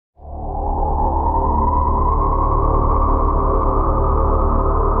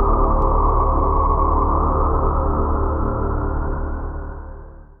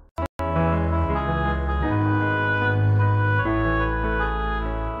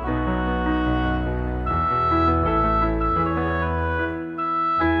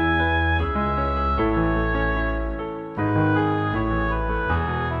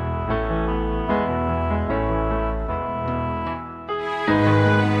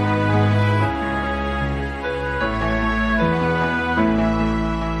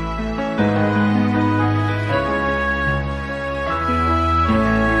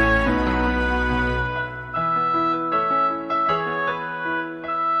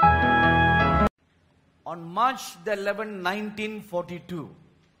On March the 11th, 1942.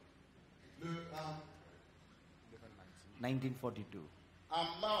 1942. En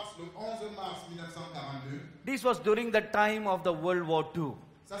mars, le 11 mars 1942, This was during the time of the World War II.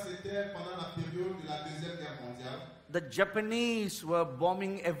 ça c'était pendant la période de la Deuxième Guerre mondiale. The Japanese were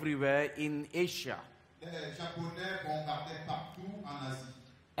bombing everywhere in Asia. Les Japonais bombardaient partout en Asie.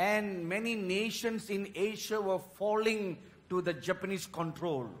 And many nations in Asia were falling to the Japanese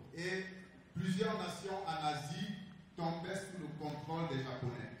control. Et plusieurs nations en Asie tombaient sous le contrôle des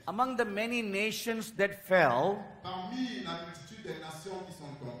Japonais. Among the many nations that fell, Parmi la multitude des nations qui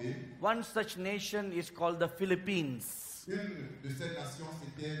sont tombées, one such nation is called the Philippines. une de ces nations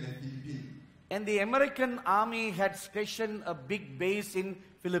c'était les Philippines. And the American army had stationed a big base in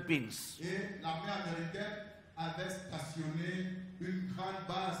Philippines. Et l'armée américaine avait stationné une grande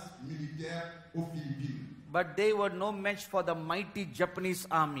base militaire aux Philippines. But they were no match for the mighty Japanese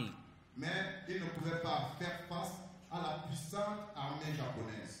army. Mais ils ne pouvaient pas faire face à la puissante armée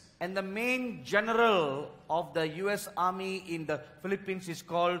japonaise. And the main general of the US Army in the Philippines is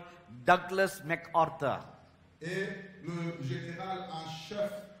called Douglas MacArthur. Et le général en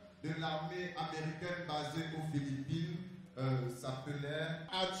chef de l'armée américaine basée aux Philippines s'appelait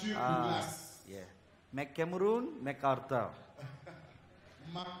Arthur Douglas. Yeah. Cameroun, MacArthur.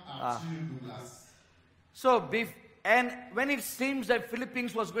 Arthur Douglas. So, and when it seems that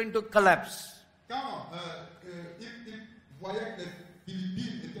Philippines was going to collapse, Quand il voyait que les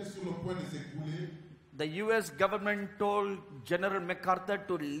Philippines étaient sur le point de s'écrouler, the US government told General MacArthur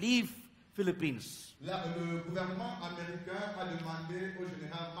to leave Philippines. le gouvernement américain a demandé au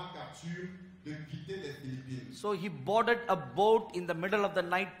général MacArthur de quitter les Philippines. So he boarded a boat in the middle of the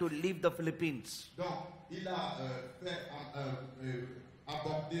night to leave the Philippines. Donc, il a fait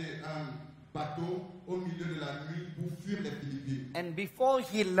aborder un bateau au milieu de la nuit pour fuir les Philippines. And before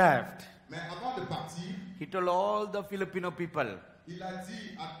he left, Mais avant de partir, he told all the Filipino people, il a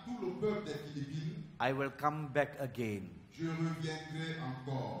dit à tout le peuple des Philippines, I will come back again. je reviendrai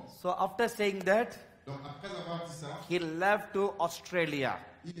encore. So after saying that, Donc, après avoir dit ça, he left to Australia.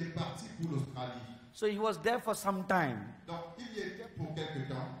 il est parti pour l'Australie. So he was there for some time. Donc, il y était pour quelque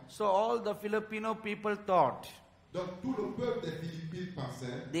temps. So all the Filipino people thought, Donc, tout le peuple des Philippines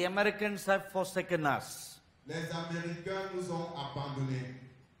pensait, the Americans have forsaken us. les Américains nous ont abandonnés.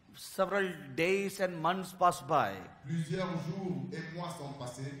 Several days and months passed by. Plusieurs jours et mois sont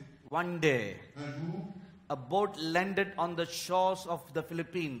passés. One day, Un jour, a boat landed on the shores of the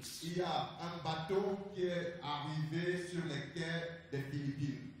Philippines. il y a un bateau qui est arrivé sur les quais des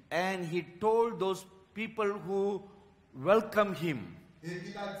Philippines. And he told those people who welcomed him, Et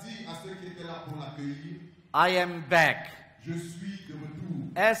il a dit à ceux qui étaient là pour l'accueillir, I am back. je suis de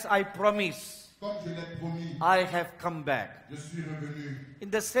retour. As I promised, Comme je l'ai promis, I have come back. je suis revenu. In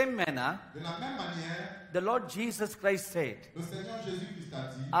the same manner, De la même manière, the Lord Jesus Christ said, le Seigneur Jésus-Christ a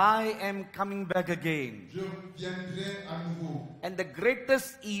dit, I am coming back again. je reviendrai à nouveau. And the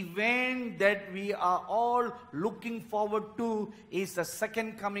greatest event that we are all looking forward to is the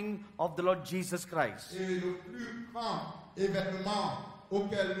second coming of the Lord Jesus Christ. Et le plus grand événement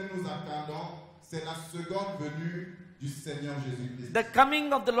auquel nous nous attendons, c'est la seconde venue du Seigneur Jésus-Christ. The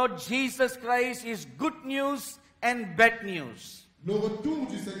coming of the Lord Jesus Christ is good news and bad news. Le retour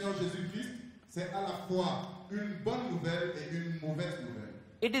du Seigneur Jésus-Christ, c'est à la fois une bonne nouvelle et une mauvaise nouvelle.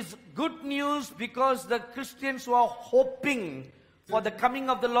 It is good news because the Christians who are hoping for the coming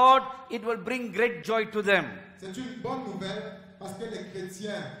of the Lord, it will bring great joy to them. C'est une bonne nouvelle parce que les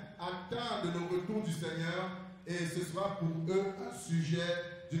chrétiens attendent le retour du Seigneur et ce sera pour eux un sujet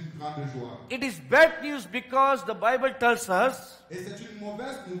d'une grande joie. It is bad news because the Bible tells us Et c'est une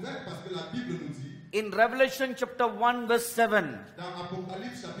mauvaise nouvelle parce que la Bible nous dit, in Revelation chapter 1 verse 7, dans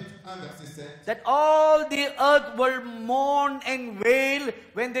Apocalypse chapitre 1 verset 7, that all the earth will mourn and wail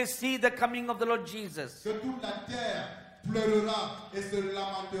when they see the coming of the Lord Jesus. que toute la terre pleurera et se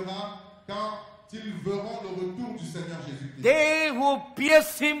lamentera quand ils verront le retour du Seigneur Jésus-Christ. They who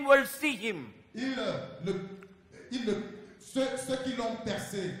pierce him will see him. Ceux qui l'ont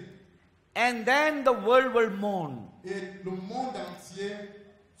percé, And then the world will mourn. et le monde entier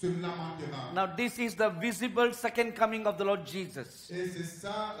se lamentera. Now this is the visible second coming of the Lord Jesus. Et c'est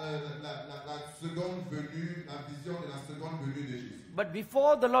ça la seconde venue, la vision de la seconde venue de Jésus. But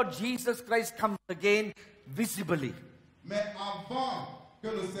before the Lord Jesus Christ comes again visibly, Mais avant que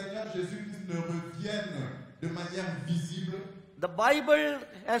le Seigneur Jésus-Christ ne revienne de manière visible, the Bible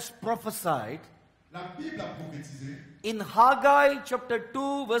has prophesied la Bible a prophétisé in Haggai chapter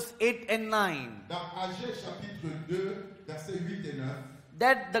 2 verse 8 and 9 dans Agée chapitre 2, versets 8 et 9,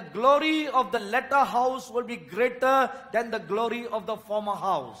 that the glory of the latter house will be greater than the glory of the former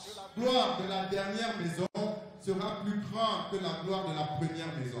house. La gloire de la dernière maison sera plus grande que la gloire de la première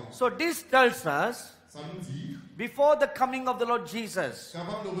maison. So this tells us, Ça nous dit before the coming of the Lord Jesus,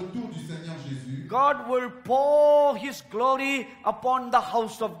 qu'avant le retour du Seigneur Jésus, God will pour His glory upon the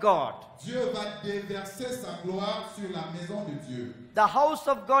house of God. Dieu va déverser sa gloire sur la maison de Dieu. The house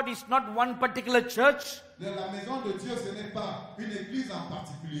of God is not one particular church, La maison de Dieu, ce n'est pas une église en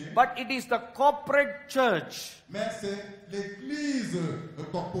particulier, but it is the corporate church. mais c'est l'église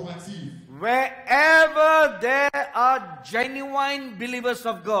corporative. Wherever there are genuine believers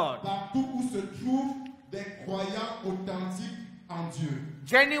of God, Partout où se trouvent des croyants authentiques en Dieu,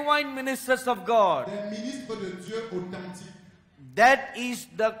 genuine ministers of God, des ministres de Dieu authentiques. that is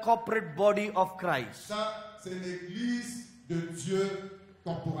the corporate body of Christ. Ça, c'est l'église de Dieu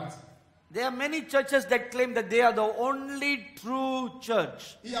corporative. There are many churches that claim that they are the only true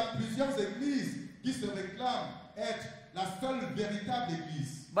church. Il y a plusieurs églises qui se réclament être la seule véritable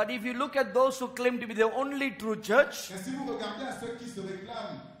église. But if you look at those who claim to be the only true church, Et si vous regardez à ceux qui se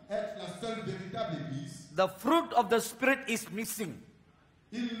réclament être la seule véritable église, the fruit of the Spirit is missing.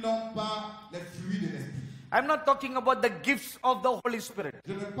 ils n'ont pas les fruits de l'esprit. I'm not talking about the gifts of the Holy Spirit.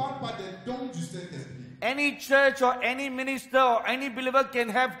 Je ne parle pas des dons du Saint-Esprit. Any church or any minister or any believer can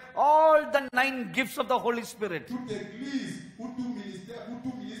have all the 9 gifts of the Holy Spirit. Toute église ou tout ministère ou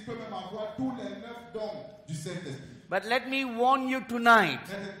tout ministre peut même avoir tous les 9 dons du Saint-Esprit. But let me warn you tonight,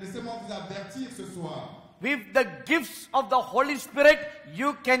 Mais laissez-moi vous avertir ce soir. with the gifts of the Holy Spirit,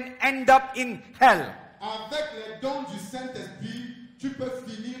 you can end up in hell. Avec les dons du Saint-Esprit, tu peux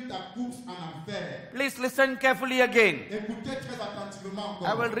finir ta course en enfer. Please listen carefully again. Écoutez très attentivement encore.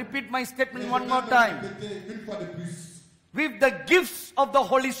 I will repeat my Et statement je one vais more le time. répéter une fois de plus. With the gifts of the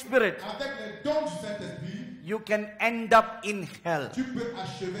Holy Spirit, Avec les dons du Saint-Esprit, you can end up in hell. tu peux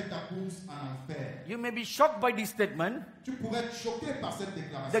achever ta course en enfer. You may be shocked by this statement. Tu pourrais être choqué par cette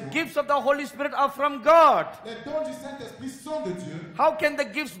déclaration. The gifts of the Holy Spirit are from God. Les dons du Saint-Esprit sont de Dieu. How can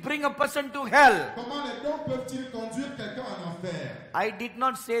the gifts bring a person to hell? Comment les dons peuvent-ils conduire quelqu'un en enfer? I did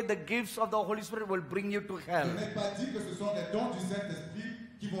not say the gifts of the Holy Spirit will bring you to Je hell. n'ai pas dit que ce sont les dons du Saint-Esprit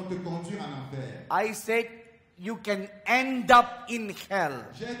qui vont te conduire en enfer. I said you can end up in hell.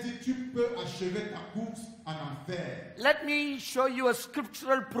 J'ai dit tu peux achever ta course en enfer. Let me show you a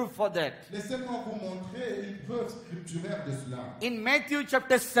scriptural proof for that. Laissez-moi vous montrer une preuve scripturaire de cela. In Matthew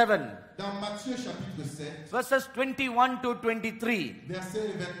chapter 7, Dans Matthieu chapitre 7, verses 21 to 23, versets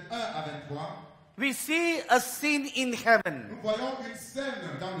 21 à 23, we see a scene in heaven. nous voyons une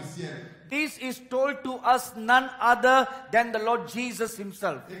scène dans le ciel This is told to us none other than the Lord Jesus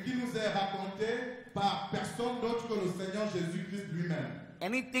himself. et qui nous est racontée par personne d'autre que le Seigneur Jésus-Christ lui-même.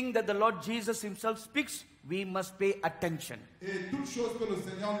 Anything that the Lord Jesus himself speaks, we must pay attention. Et toute chose que le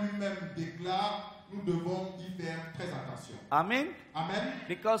Seigneur lui-même déclare, nous devons y faire très attention. Amen? Amen.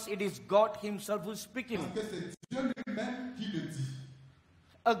 Because it is God himself who's speaking. Parce que c'est Dieu lui-même qui le dit.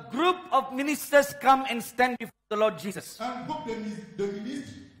 A group of ministers come and stand before the Lord Jesus. Un groupe de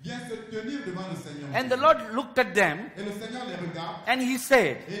ministres vient se tenir devant le Seigneur. And the Jésus. Lord looked at them Et le Seigneur les regarde and he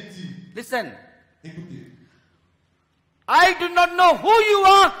said, et dit, listen, écoutez, I do not know who you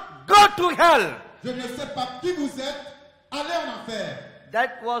are, go to hell. je ne sais pas qui vous êtes, allez en enfer.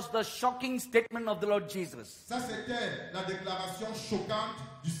 That was the shocking statement of the Lord Jesus. Ça, c'était la déclaration choquante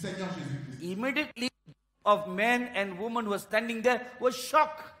du Seigneur Jésus-Christ. Immediately, of men and women who were standing there was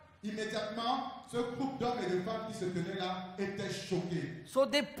shocked. Immédiatement, ce groupe d'hommes et de femmes qui se tenaient là étaient choqués. So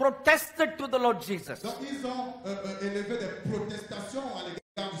they protested to the Lord Jesus. Donc, ils ont élevé des protestations à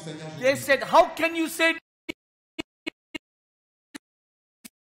l'égard du Seigneur They Jésus. said, how can you say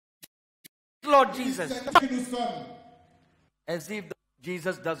Lord Ils Jesus? disaient, qui nous sommes? As if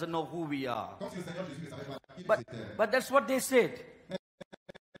Jesus doesn't know who we are. Comme si le Seigneur Jésus ne savait pas qui nous étions. But that's what they said.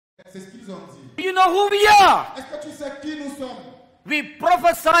 C'est ce qu'ils ont dit. Do you know who we are? Est-ce que tu sais qui nous sommes? We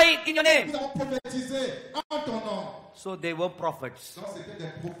prophesied in your name. Nous avons prophétisé en ton nom. So they were prophets. Donc c'était des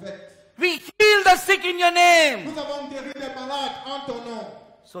prophètes. We healed the sick in your name. Nous avons guéri des malades en ton nom.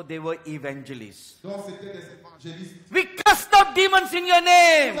 So they were evangelists. Donc c'était des évangélistes. We cast out demons in your Nous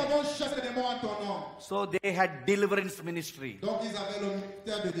name. avons chassé des démons en ton nom. So they had deliverance ministry. Donc ils avaient le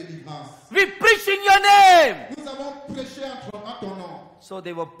ministère de délivrance. We preach in your name. Nous avons prêché en ton nom. So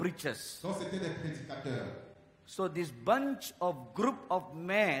they were preachers. Donc c'était des prédicateurs. So this bunch of group of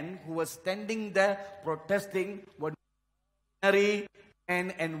men who were standing there protesting were ordinary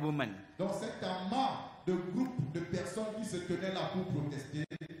men and women. Donc cet amas de groupes de personnes qui se tenaient là pour protester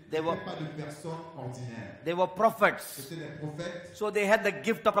n'étaient were- pas de personnes ordinaires. They were prophets. C'était des prophètes. So they had the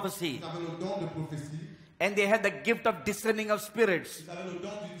gift of prophecy. Ils avaient le don de prophétie. And they had the gift of discerning of spirits. Ils avaient le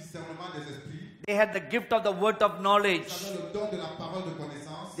don du discernement des esprits. They had the gift of the word of knowledge. Ils avaient le don de la parole de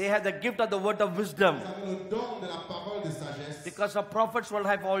connaissance. They had the gift of the word of wisdom. Ils avaient le don de la parole de sagesse. Because the prophets will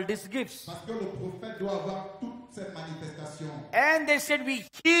have all these gifts. Parce que le prophète doit avoir toutes ces manifestations. And they said, we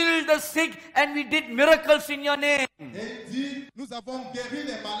healed the sick and we did miracles in your name. Et il dit, nous avons guéri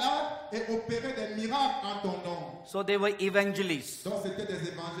les malades et opéré des miracles en ton nom. So they were evangelists. Donc c'était des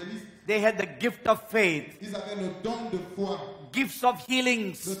évangélistes. They had the gift of faith, Ils avaient le don de foi, gifts of le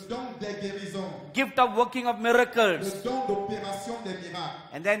healings, don des guérisons, gift of working of miracles. le don d'opération des miracles.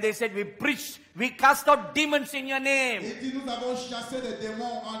 And then they said, we preached, we cast out demons in your name. Il dit, nous avons chassé les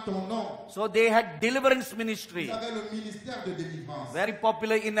démons en ton nom. So they had deliverance Ils ministry, avaient le ministère de délivrance, very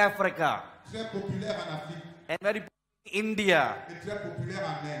popular in Africa très populaire en Afrique and very popular in India. et très populaire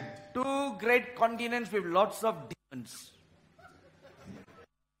en Inde. Two great continents with lots of demons.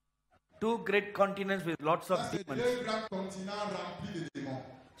 Two great continents with lots Ça, of c'est demons. deux grands continents remplis de démons.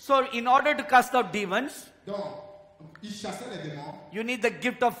 So in order to cast out demons, Donc, ils chassaient les démons. you need the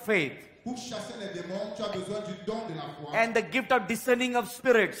gift of faith Pour chasser les démons, tu as besoin du don de la foi and the gift of discerning of et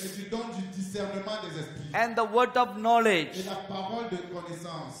spirits du don du discernement des esprits and the word of et knowledge. la parole de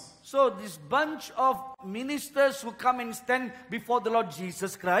connaissance. So this bunch of ministers who come and stand before the Lord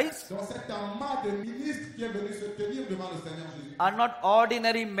Jesus Christ Donc cet amas de ministres qui est venu se tenir devant le Seigneur Jésus, are not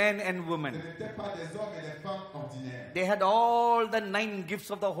ordinary men and ce women. n'étaient pas des hommes et des femmes ordinaires. They had all the 9 gifts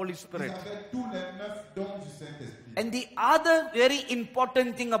of the Holy Ils Spirit. avaient tous les 9 dons du Saint-Esprit. And the other very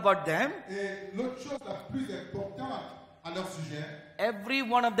important thing about them, Et l'autre chose la plus importante à leur sujet, every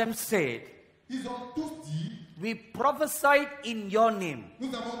one of them said, ils ont tous dit, we prophesied in your name.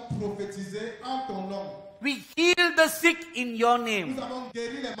 nous avons prophétisé en ton nom. We healed the sick in your name. Nous avons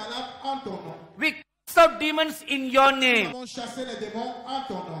guéri les malades en ton nom. We cast out demons in your Nous name. avons chassé les démons en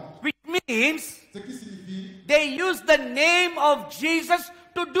ton nom. Which means Ce qui signifie, they use the name of Jesus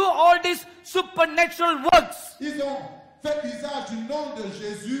to do all these supernatural works. ils ont fait usage du nom de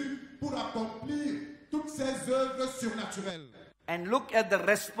Jésus pour accomplir toutes ces œuvres surnaturelles. And look at the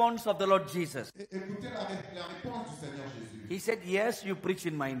response of the Lord Jesus. Et écoutez la réponse du Seigneur Jésus. He said, yes, you preach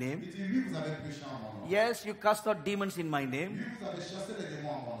in my name. Il dit, oui, vous avez prêché en mon nom. Yes, you cast out demons in my name. Oui, vous avez chassé les démons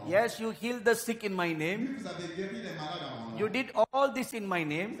en mon nom. Yes, you healed the sick in my Oui, name. vous avez guéri les malades en mon nom. You did all this in my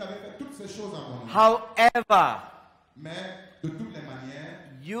name. Vous avez fait toutes ces choses en mon nom. However, Mais de toutes les manières,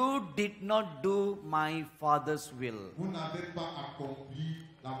 you did not do my Father's will. vous n'avez pas accompli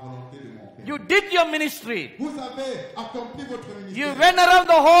la volonté de mon Père. You did your ministry. Vous avez accompli votre You ministère. went around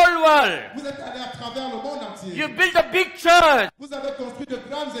the whole world. Vous êtes allé à travers le monde entier. You built a big church. Vous avez construit de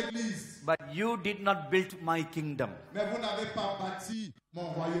grandes églises. But you did not build my kingdom. Mais vous n'avez pas bâti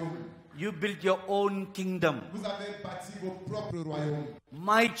mon royaume. You built your own kingdom. Vous avez bâti vos propres royaumes.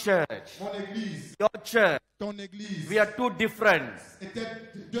 My church, Mon église, your church, ton église, we are two different. étaient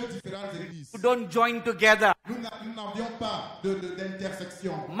deux différentes églises. You don't join together. Nous n'avions pas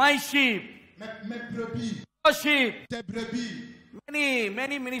d'intersection. My sheep, Mes brebis, your sheep. tes brebis.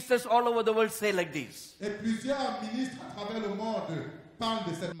 Many ministers all over the world say like this. Et plusieurs ministres à travers le monde parlent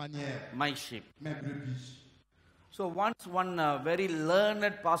de cette manière. My sheep. Mes brebis. So once one very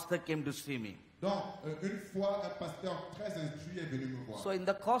learned pastor came to see me. Donc, une fois, un pasteur très instruit est venu me voir. So in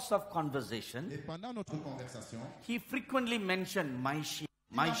the course of conversation, Et pendant notre conversation, he frequently mentioned my sheep,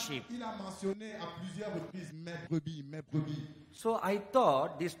 my sheep. il a mentionné à plusieurs reprises mes brebis, mes brebis. So I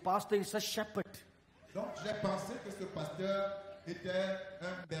thought this pastor is a shepherd. Donc, j'ai pensé que ce pasteur était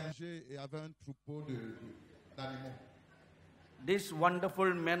un berger et avait un troupeau d'animaux. This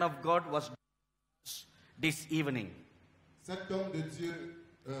wonderful man of God was this evening. Cet homme de Dieu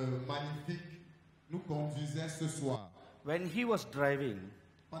magnifique nous conduisait ce soir. When he was driving,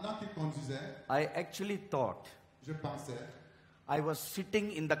 Pendant qu'il conduisait, I actually thought je pensais, I was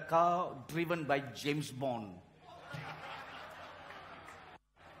sitting in the car driven by James Bond.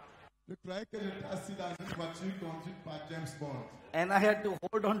 je croyais que j'étais assis dans une voiture conduite par James Bond. And I had to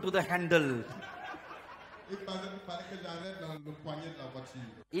hold on to the handle. Il fallait que j'arrête le poignet de la voiture.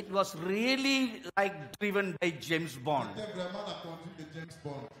 It was really like driven by James Bond. C'était vraiment la conduite de James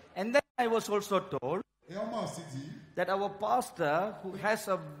Bond. And then I was also told Et on m'a aussi dit that our pastor, who has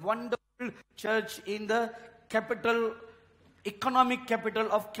a wonderful church in the capital, economic capital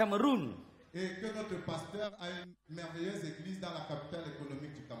of Cameroon, et que notre pasteur a une merveilleuse église dans la capitale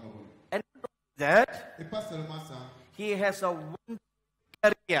économique du Cameroun. and that Et pas seulement ça, he has a wonderful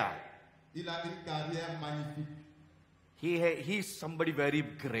career. il a une carrière magnifique. He's somebody very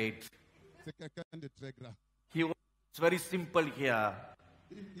great. C'est quelqu'un de très grand. He was very simple here.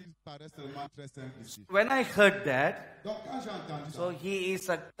 Il paraît seulement très simple ici. When I heard that, Donc quand j'ai entendu so ça, he is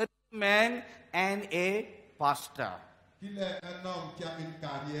a man and a pastor. qu'il est un homme qui a une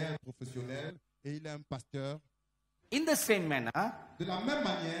carrière professionnelle et il est un pasteur. In the same manner, De la même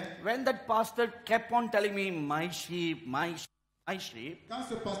manière, when that pastor kept on telling me, my sheep, my sheep, my sheep, quand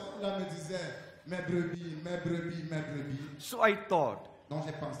ce pasteur-là me disait mes brebis, mes brebis, mes brebis, so I thought, donc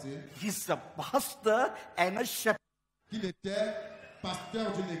j'ai pensé he's a pastor and a shepherd. qu'il était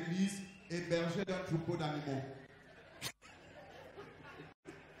pasteur d'une église et berger d'un troupeau d'animaux.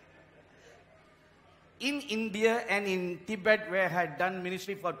 In India and in Tibet, where I had done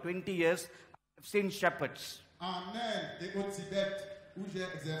ministry for 20 years, I've seen shepherds. En Inde et au Tibet, où j'ai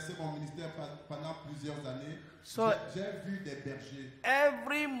exercé mon ministère pendant plusieurs années, So- j'ai vu des bergers.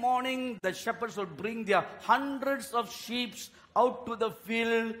 Every morning, the shepherds would bring their hundreds of sheep out to the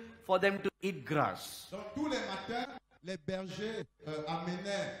field for them to eat grass. Donc tous les matins, les bergers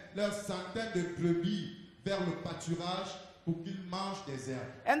amenaient leurs centaines de brebis vers le pâturage pour qu'ils mangent des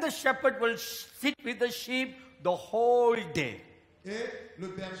herbes. And the shepherd will sit with the sheep the whole day. Et le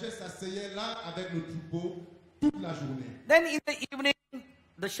berger s'asseyait là avec le troupeau toute la journée. Then in the evening,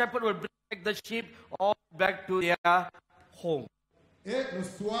 the shepherd will bring back the sheep all back to their home. Et le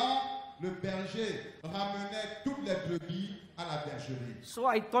soir, le berger ramenait toutes les brebis à la bergerie. So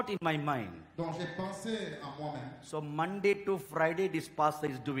I thought in my mind, Donc j'ai pensé à moi-même. so Monday to Friday, this pastor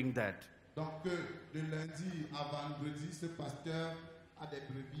is doing that. Donc de lundi à vendredi, ce pasteur a des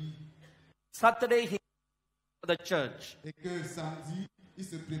brebis Saturday, he goes to the church. et que samedi, il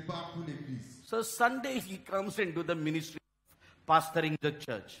se prépare pour l'église. So Sunday, he comes into the ministry of pastoring the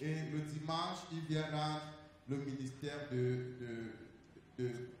church. Et le dimanche, il vient rendre le ministère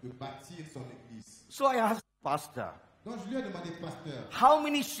de bâtir son église. So I asked the pastor, Donc je lui ai demandé, pasteur, how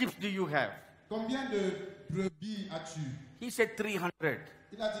many sheep do you have? combien de brebis as-tu? He said 300.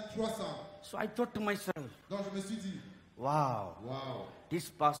 Il a dit 300. So I thought to myself, Donc je me suis dit, wow, waouh, this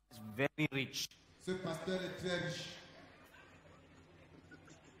pastor is very rich. ce pasteur est très riche.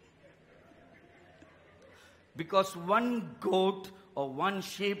 Because one goat or one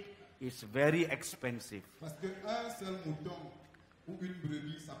sheep is very expensive. Parce qu'un seul mouton ou une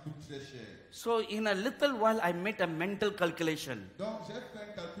brebis, ça coûte très cher. So in a little while, I made a mental calculation. Donc j'ai fait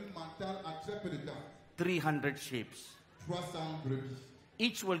un calcul mental en très peu de temps. 300 sheep. 300 brebis.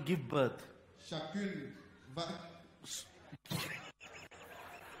 Each will give birth. Chacune va...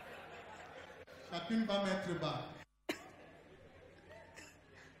 Chacune va mettre bas.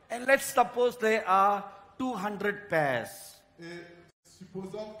 And let's suppose there are 200 pairs. Et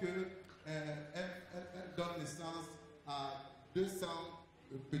supposons que elle donne naissance à 200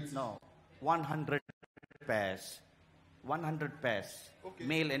 petits. No, 100 pairs. 100 pairs. Ok.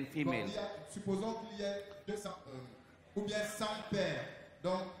 Male and Donc, female. supposons qu'il y ait 200, ou bien 100 pères.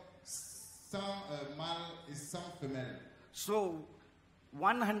 Donc 100 mâles et 100 femelles. So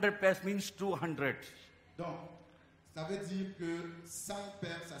 100 pairs means 200. Donc, ça veut dire que 100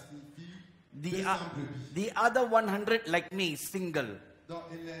 pères, ça signifie The, 200 brebis. the other 100, like me, single. Donc,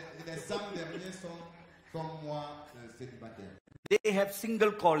 et les 100 derniers sont comme moi, célibataires. They have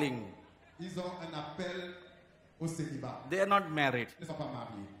single calling. Ils ont un appel au célibat. They are not married. Ils ne sont pas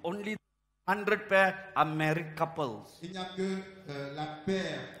mariés. Only 100 pair are married couples. Il n'y a que la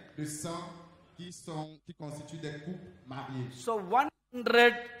paire de 100 qui constituent des couples mariés. So 100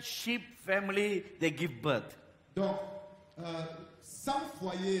 sheep family, they give birth. Donc, 100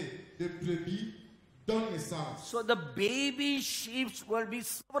 foyers de brebis donnent naissance. So the baby sheep will be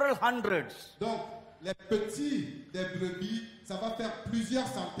several hundreds. Donc, les petits des brebis, ça va faire plusieurs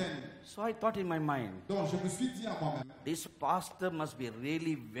centaines. So I thought in my mind, Donc, je me suis dit à moi-même, this pastor must be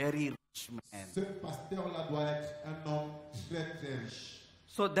really very rich man. ce pasteur-là doit être un homme très très riche.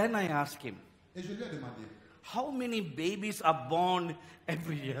 So then I asked him, Et je lui ai demandé, how many babies are born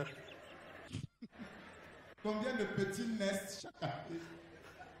every year? combien de petits naissent chaque année?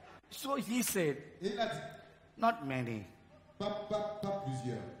 So he said, Et il a dit, not many. pas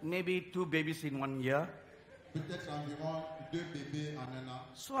plusieurs. Maybe 2 babies in 1 year. Peut-être environ 2 bébés en un an.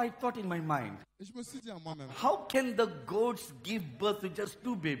 So I thought in my mind, Et je me suis dit à moi-même, how can the goats give birth to just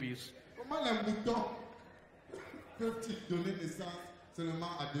 2 babies? comment les moutons peuvent-ils donner naissance seulement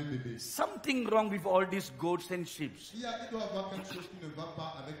à 2 bébés? Something wrong with all these goats and sheep. Il doit y avoir quelque chose qui ne va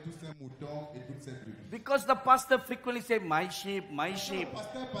pas avec tous ces moutons et toutes ces brebis. Because the pastor frequently say, my sheep, my Le sheep.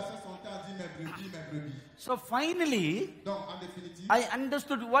 pasteur passait son temps à dire mes brebis, mes brebis. So finally, Donc, en définitive, I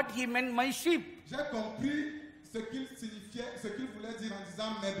understood what he meant, my sheep. j'ai compris ce qu'il signifiait, ce qu'il voulait dire en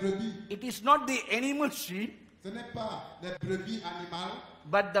disant mes brebis. It is not the animal sheep, Ce n'est pas les brebis animales,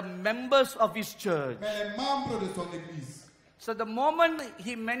 but the members of his church. mais les membres de son église. So the moment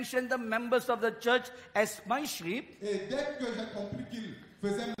he mentioned the members of the church as my sheep, Et dès que j'ai compris qu'il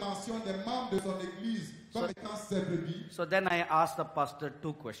faisait mention des membres de son église comme étant ses brebis, so then I asked the pastor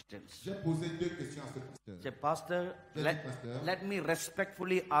 2 questions. j'ai posé 2 questions à ce pasteur. I said, Pastor, J'ai dit, pasteur, let me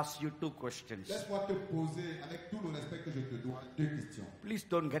respectfully ask you 2 questions. laisse-moi te poser, avec tout le respect que je te dois, 2 questions. Please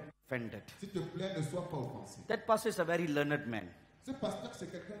don't get offended. S'il te plaît, ne sois pas offensé. That pastor is a very learned man. Ce pasteur, c'est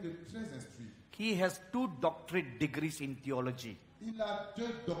quelqu'un de très instruit. He has 2 doctorate degrees in theology. Il a 2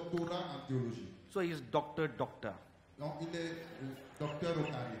 doctorats en théologie. So he is doctor. Donc, il est docteur au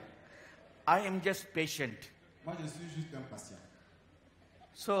carré. I am just patient. Moi, je suis juste un patient.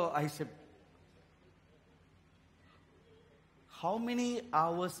 So I said, how many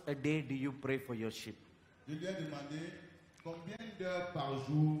hours a day do you pray for your sheep? Je lui ai demandé combien d'heures par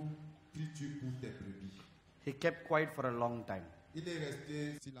jour pries-tu pour tes brebis. He kept quiet for a long time. Il est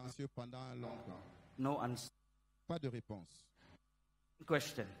resté silencieux pendant longtemps. No answer. Pas de réponse.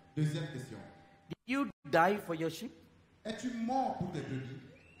 Question. Deuxième question. Did you die for your sheep? Es-tu mort pour tes brebis?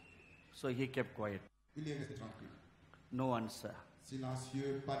 So he kept quiet. Il est resté tranquille. No answer.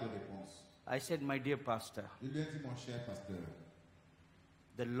 Silencieux, pas de réponse. I said, my dear pastor, Je lui ai dit, mon cher pasteur,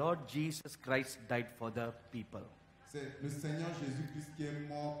 the Lord Jesus Christ died for the people. c'est le Seigneur Jésus-Christ qui est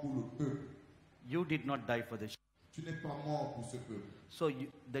mort pour le peuple. You did not die for the sheep. Tu n'es pas mort pour ce peuple. So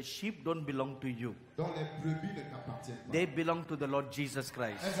the sheep don't belong to you. Donc les brebis ne t'appartiennent pas. They belong to the Lord Jesus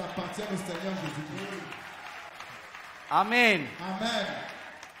Christ. Elles appartiennent au Seigneur Jésus-Christ. Amen. Amen.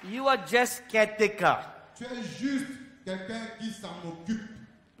 You are just caretaker. Tu es juste quelqu'un qui s'en occupe.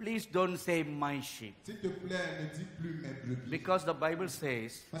 Please don't say my sheep. S'il te plaît, ne dis plus mes brebis. Because the Bible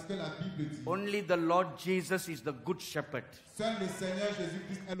says, Parce que la Bible dit, only the Lord Jesus is the good shepherd. seul le Seigneur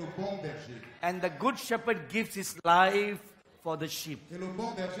Jésus-Christ est le bon berger. And the good shepherd gives his life for the sheep. Et le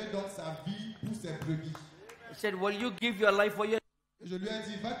bon berger donne sa vie pour ses brebis. He said, will you give your life for your... Et je lui ai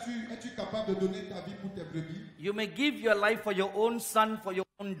dit, es-tu capable de donner ta vie pour tes brebis? You may give your life for your own son, for your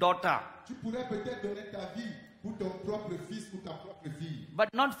own daughter. Tu pourrais peut-être donner ta vie pour ton propre fils ou ta propre fille. But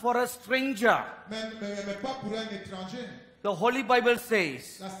not for a stranger. Mais pas pour un étranger. The Holy Bible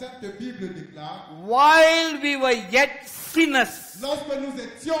says, La Sainte Bible déclare, while we were yet sinners, lorsque nous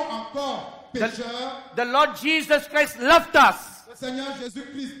étions encore pécheurs, the Lord Jesus Christ loved us le Seigneur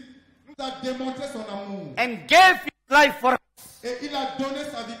Jésus-Christ nous a démontré son amour. and gave his life for us. Et il a donné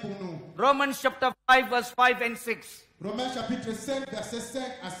sa vie pour nous. Romans chapter 5 verse 5 and 6. Romains chapitre 5, versets 5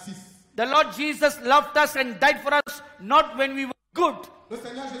 à 6. The Lord Jesus loved us and died for us not when we were good, Le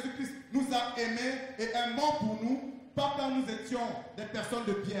Seigneur Jésus-Christ nous a aimés et est mort pour nous, pas quand nous étions des personnes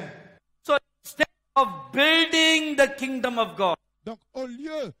de bien. so instead of building the kingdom of God, Donc, au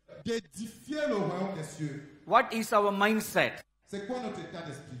lieu d'édifier le royaume des cieux, what is our mindset? c'est quoi notre état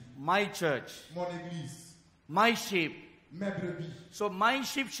d'esprit? My church, Mon église, my sheep. mes brebis. So my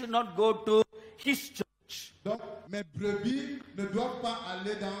sheep should not go to his church. Donc, mes brebis ne doivent pas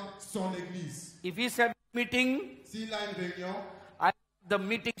aller dans son église. If he's having a meeting, S'il a une réunion, I have the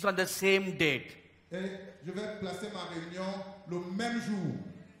meetings on the same date. et je vais placer ma réunion le même jour.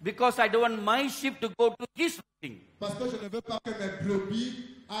 Because I don't want my sheep to go to his meeting. Parce que je ne veux pas que mes brebis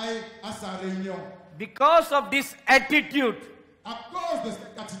aillent à sa réunion. Because of this attitude, À cause de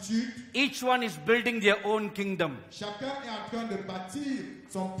cette attitude, each one is building their own kingdom. chacun est en train de bâtir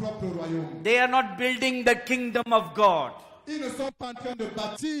son propre royaume. They are not building the kingdom of God. Ils ne sont pas en train de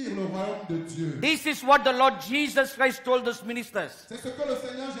bâtir le royaume de Dieu. This is what the Lord Jesus Christ told us ministers. C'est ce que le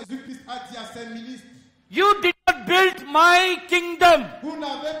Seigneur Jésus-Christ a dit à ses ministres. You did not build my kingdom. Vous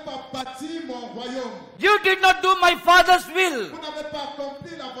n'avez pas bâti mon royaume. You did not do my Father's will. Vous n'avez pas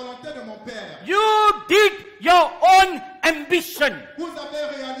accompli la volonté de mon Père. You did your own ambition. Vous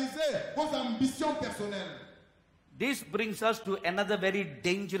avez réalisé vos ambitions personnelles. This brings us to another very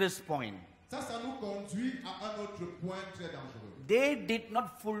dangerous point. Ça nous conduit à un autre point très dangereux. They did not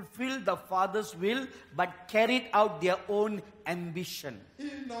fulfill the Father's will, but carried out their own ambition.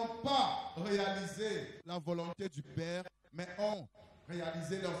 Ils n'ont pas réalisé la volonté du Père, mais ont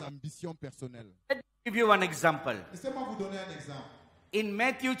réalisé leurs ambitions personnelles. Let me give you one example. Laissez-moi vous donner un exemple. In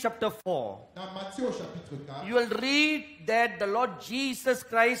Matthew chapter 4, Dans Matthieu au chapitre 4, you will read that the Lord Jesus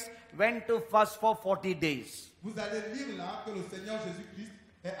Christ went to fast for 40 days. vous allez lire là que le Seigneur Jésus-Christ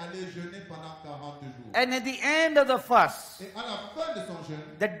est allé jeûner pendant 40 jours. And at the end of the fast, Et à la fin de son jeûne,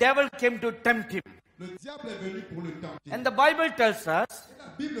 the devil came to tempt him. le diable est venu pour le tenter. And the Bible tells us, Et la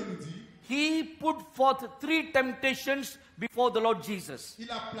Bible nous dit, he put forth 3 temptations before the Lord Jesus. il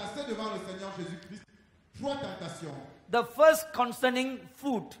a placé devant le Seigneur Jésus-Christ 3 tentations. The first concerning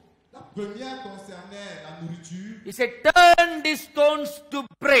food. La première concernait la nourriture. He said, turn these stones to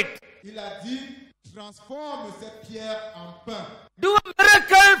bread. Il a dit, transforme cette pierre en pain. Do a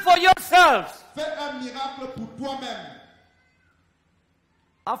miracle for yourselves. Fais un miracle pour toi-même.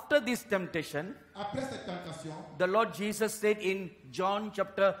 After this temptation, Après cette tentation, the Lord Jesus said in John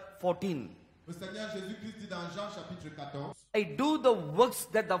chapter 14, le Seigneur Jésus-Christ dit dans Jean chapitre 14, I do the works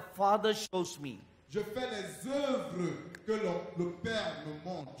that the Father shows me. je fais les œuvres que le Père me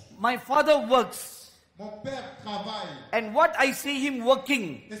montre. My Father works, Mon Père travaille, and what I see Him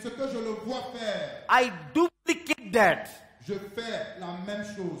working, et ce que je le vois faire, I duplicate that. je fais la même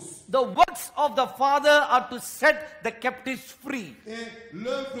chose. The works of the Father are to set the captives free. Et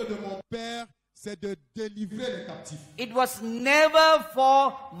l'œuvre de mon Père, c'est de délivrer les captifs. It was never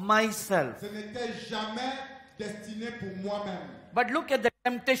for myself. Ce n'était jamais destiné pour moi-même. But look at the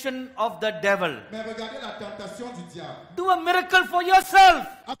temptation of the devil. Mais regardez la tentation du diable. Do a miracle for yourself.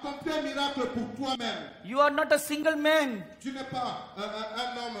 Accomplis un miracle pour toi-même. You are not a single man. Tu n'es pas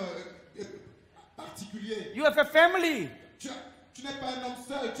un homme particulier. You have a family. Tu n'es pas un homme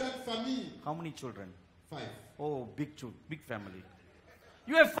seul, tu as une famille. How many children? 5. Oh, big family.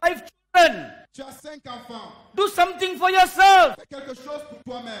 You have 5 children. Tu as 5 enfants. Do something for yourself. Fais quelque chose pour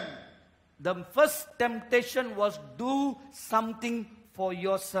toi-même. The first temptation was do something for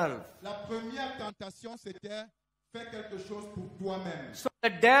yourself. La première tentation, c'était fais quelque chose pour toi-même. So the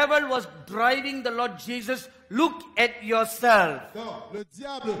devil was driving the Lord Jesus, look at yourself. Donc, le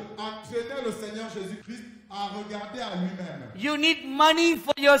diable entraînait le Seigneur Jésus-Christ à regarder à lui-même. You need money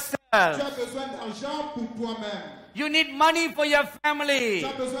for yourself. Tu as besoin d'argent pour toi-même. You need money for your Tu family.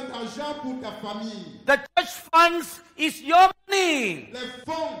 as besoin d'argent pour ta famille. The church funds is your money. Les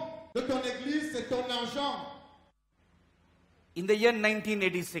fonds de ton église, c'est ton argent. In the year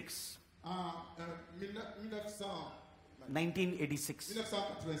 1986, En 1986,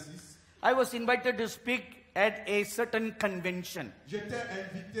 1986, I was invited to speak at a certain convention. j'étais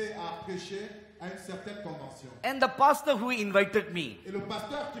invité à prêcher à une certaine convention. And the pastor who invited me Et le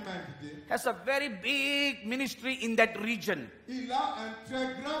pasteur qui m'a invité, has a very big ministry in that region. il a un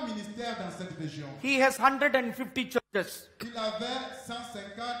très grand ministère dans cette région. He has 150 churches, Il avait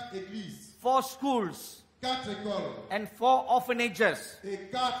 150 églises, 4 schools, 4 écoles and 4 orphanages. et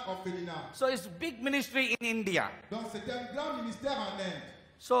 4 orphelinats. So it's big ministry in India. Donc c'était un grand ministère en Inde.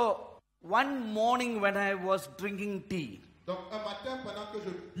 So one morning when I was drinking tea, Donc un matin, pendant que je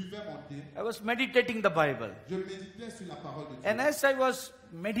buvais mon thé, I was meditating the Bible. je méditais sur la parole de Dieu. And as I was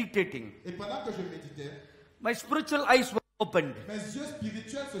meditating, Et pendant que je méditais, my spiritual eyes were opened. mes yeux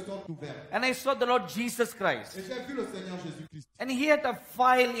spirituels se sont ouverts. And I saw the Lord Jesus Christ. Et j'ai vu le Seigneur Jésus-Christ. And he had a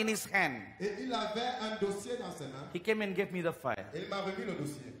file in his hand. Et il avait un dossier dans ses mains. He came and gave me the file. Et il m'a remis le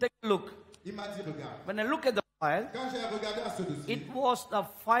dossier. Take a look. Il m'a dit, regarde. When I look at the file, Quand j'ai regardé à ce dossier, it was a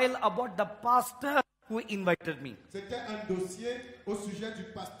file about the pastor who invited me. c'était un dossier au sujet du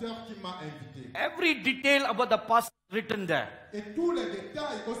pasteur qui m'a invité. Every detail about the pastor written there. Et tous les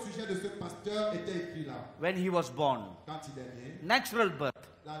détails au sujet de ce pasteur étaient écrits là. When he was born, Quand il est né, natural birth,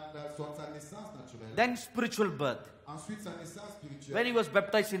 sa naissance naturelle, then spiritual birth, ensuite sa naissance spirituelle, when he was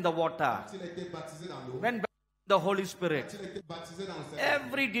baptized in the water, quand il a été baptisé dans l'eau, when the Holy Spirit, quand il a été baptisé dans le Saint-Esprit,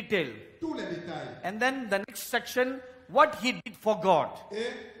 every detail. tous les détails. And then the next section, what he did for God. Et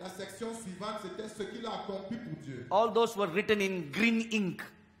la section suivante, c'était ce qu'il a accompli pour Dieu. All those were written in green ink.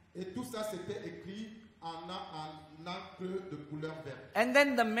 Et tout ça, c'était écrit en encre de couleur verte. And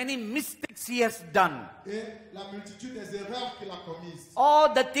then the many mistakes he has done. Et la multitude des erreurs qu'il a commises,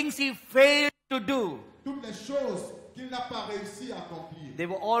 All the things he failed to do. toutes les choses qu'il n'a pas réussi à accomplir, They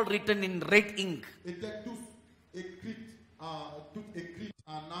were all written in red ink. étaient toutes écrites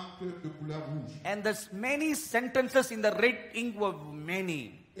en encre de couleur rouge. And the many sentences in the red ink were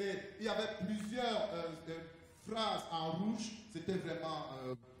many. Et il y avait plusieurs phrases en rouge, c'était vraiment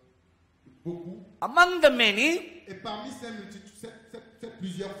beaucoup. Among the many, Et parmi ces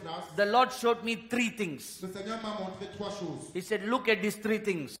plusieurs phrases, the Lord showed me 3 things. le Seigneur m'a montré 3 choses. He said, look at these 3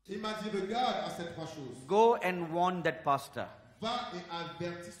 things. Il m'a dit, regarde à ces 3 choses. Go and warn that pastor. Va et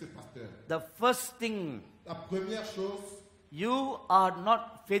avertis ce pasteur. The first thing, La première chose, you are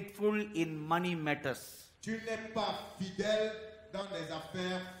not faithful in money matters. tu n'es pas fidèle dans les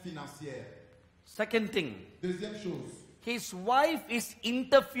affaires financières. Second thing, Deuxième chose, his wife is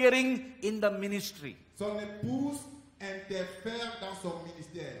interfering in the ministry. son épouse interfère dans son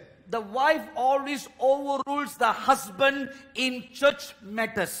ministère. The wife always overrules the husband in church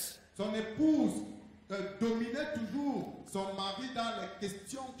matters. Son épouse dominait toujours son mari dans les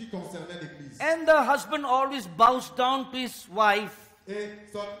questions qui concernaient l'Église. And the husband always bows down to his wife. Et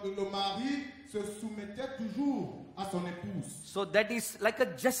le mari se soumettait toujours à son épouse. So that is like a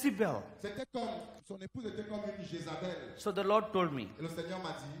Jezebel. C'était comme, son épouse était comme une Jézabel. So the Lord told me, Et le Seigneur m'a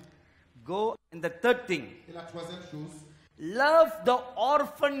dit, Go, and the third thing, Et la troisième chose, love the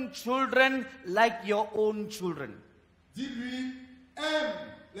orphan children like your own children. dis-lui, aime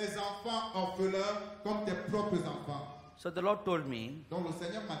les enfants orphelins comme tes propres enfants. So the Lord told me, Donc le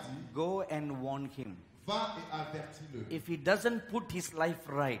Seigneur m'a dit, go and warn him. va et avertis-le. If he doesn't put his life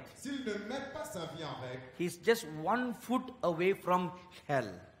right, S'il ne met pas sa vie en règle, he's just 1 foot away from hell.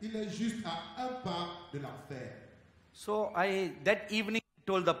 il est juste à un pas de l'enfer. So that evening I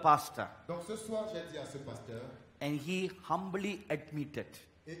told the pastor, Donc ce soir, j'ai dit à ce pasteur, and he humbly admitted.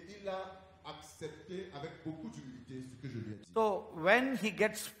 et il a accepté avec beaucoup d'humilité ce que je lui ai dit. So when he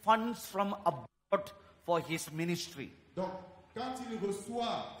gets funds from abroad for his ministry, Donc, quand il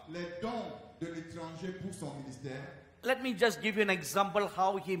reçoit les dons de l'étranger pour son ministère, let me just give you an example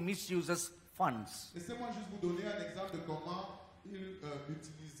how he misuses funds. laissez-moi juste vous donner un exemple de comment il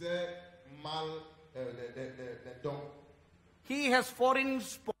utilisait mal les dons. He has foreign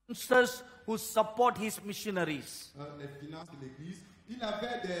sponsors who support his missionaries. Les finances de l'Église. Il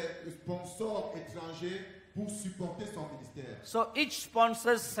avait des sponsors étrangers pour supporter son ministère. So each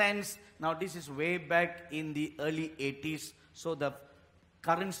sponsor sends, now this is way back in the early 80s, so the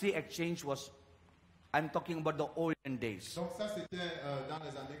currency exchange was, I'm talking about the olden days. Donc ça c'était dans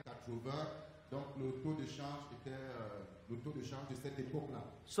les années 80. Donc le taux de change était le taux de change de cette époque-là.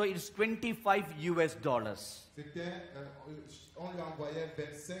 So it's $25 US. C'était on lui envoyait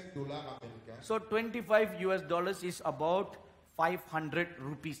 $25 américains. So $25 US is about 500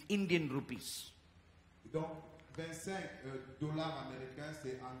 rupees, Indian rupees. Donc 25 dollars américains,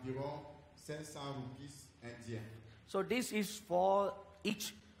 c'est environ 500 roupies indiens. So this is for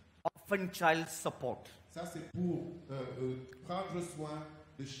each orphan child support. Ça c'est pour prendre soin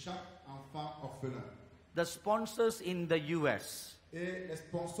de chaque enfant orphelin. The sponsors in the US Et les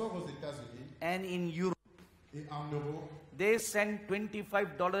sponsors aux États-Unis and in Europe, et en Europe, they send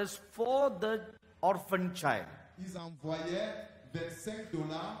 $25 for the orphan child. ils envoyaient $25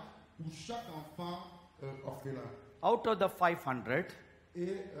 pour chaque enfant orphelin. Out of the 500,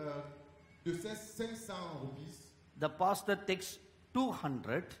 Et de ces 500 roupies, the pastor takes 200,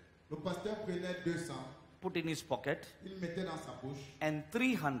 le pasteur prenait 200, put in his pocket, il mettait dans sa poche, and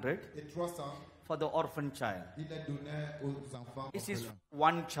 300 et 300, for the orphan child. il les donnait aux enfants This is orphelins.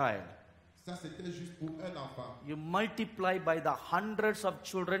 one child. Ça, c'était juste pour un enfant. You multiply by the hundreds of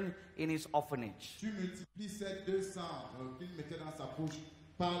children in his orphanage. Tu multiplies ces 200 qu'il mettait dans sa poche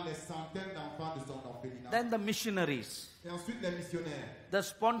par les centaines d'enfants de son orphelinat. Then the missionaries. Et ensuite, les missionnaires. The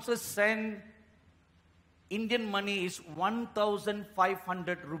sponsors send Indian money is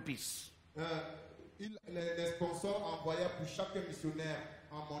 1,500 rupees. Les sponsors envoyaient pour chaque missionnaire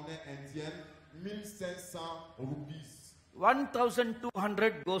en monnaie indienne 1500 roupies.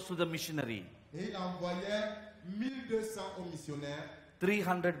 1,200 goes to the missionary. Et il envoyait 1200 aux missionnaires.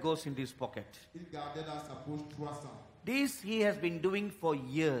 300 goes in his pocket. Il gardait dans sa poche 300. This he has been doing for Et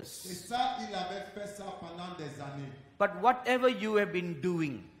years. ça, il avait fait ça pendant des années. But whatever you have been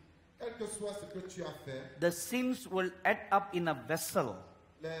doing, Quel que soit ce que tu as fait, the sins will add up in a vessel.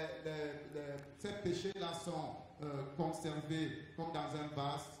 ces péchés-là sont conservés comme dans un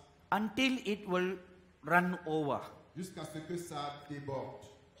vase Until it will run over. jusqu'à ce que ça déborde.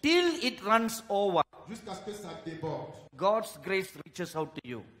 Till it runs over, Jusqu'à ce que ça déborde. God's grace reaches out to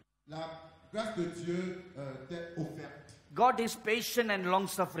you. La grâce de Dieu t'est offerte. God is patient and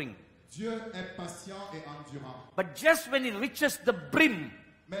long-suffering. Dieu est patient et endurant. But just when it reaches the brim,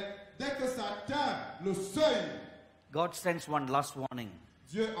 Mais dès que ça atteint le seuil, God sends one last warning.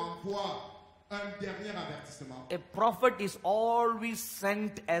 Dieu envoie un dernier avertissement. A prophet is always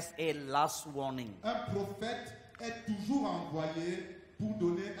sent as a last warning. Un prophète est toujours envoyé pour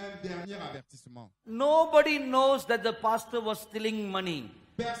donner un dernier avertissement. Nobody knows that the pastor was stealing money.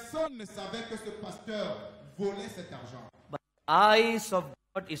 Personne ne savait que ce pasteur volait cet argent. But the eyes of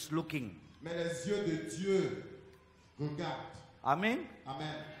God is looking. Mais les yeux de Dieu regardent. Amen.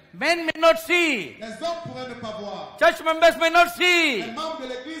 Amen. Men may not see. Les hommes pourraient ne pas voir. Church members may not Les see. membres de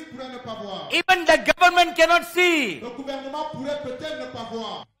l'église pourraient ne pas voir. Even the government cannot see. Le gouvernement pourrait peut-être ne pas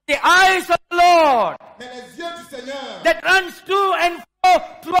voir. The eyes of the Lord Mais les yeux du Seigneur that runs to and fro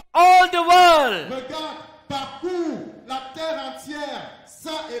through all the world. regardent, parcourent la terre entière,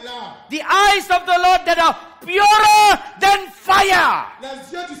 ça et là. The eyes of the Lord that are purer than fire.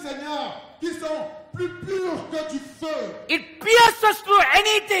 Les yeux du Seigneur qui sont plus purs que du feu. It pierces through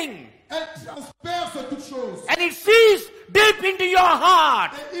anything. Elles transpercent toutes choses. And it sees deep into your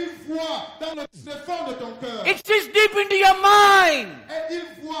heart. Et il voit dans le tréfonds de ton cœur. It sees deep into your mind. Et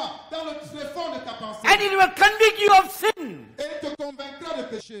il voit dans le tréfonds de ta pensée. And it will convict you of sin. Et il te convaincra de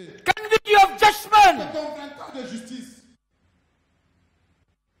péché. Convict you of Il judgment. te convaincra de justice.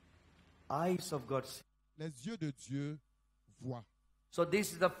 eyes of God see. Les yeux de Dieu voient. So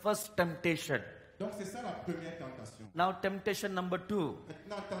this is the first temptation. Donc c'est ça la première tentation. Now temptation number 2.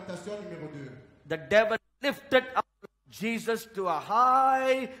 Maintenant, tentation numéro 2. The devil lifted up Jesus to a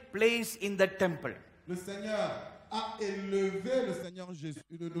high place in the temple. Le Seigneur a élevé le Seigneur Jésus.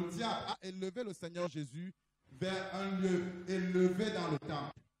 Le diable a élevé le Seigneur Jésus vers un lieu élevé dans le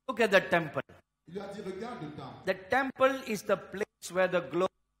temple. Look at the temple. Il lui a dit, regarde le temple. The temple is the place where the glory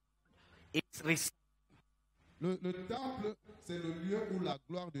is received. Le temple, c'est le lieu où la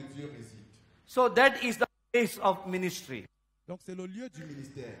gloire de Dieu réside. So that is the place of ministry. Donc c'est le lieu du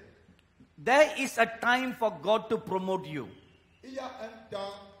ministère. There is a time for God to promote you. Il y a un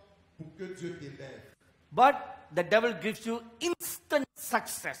temps pour que Dieu t'élève. But the devil gives you instant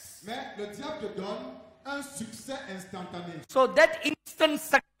success. Mais le diable te donne un succès instantané. So that instant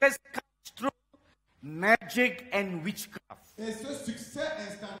success comes through magic and witchcraft. Et ce succès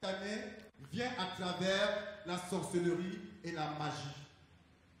instantané vient à travers la sorcellerie et la magie.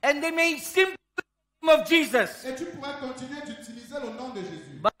 And they may simply the name of Jesus. Et tu pourras continuer d'utiliser le nom de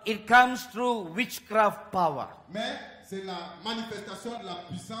Jésus. But it comes through witchcraft power. Mais c'est la manifestation de la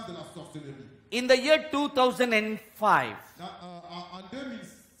puissance de la sorcellerie. In the year 2005, En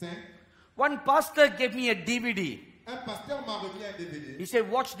 2005, one pastor gave me a DVD. un pasteur m'a remis un DVD. He said,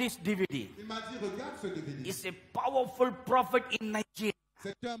 watch this DVD. Il m'a dit, regarde ce DVD. He's a powerful prophet in Nigeria.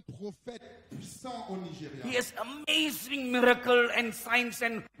 C'est un prophète puissant au Nigeria. He has amazing miracle and signs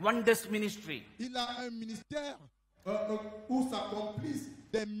and wonders ministry. Il a un ministère où s'accomplissent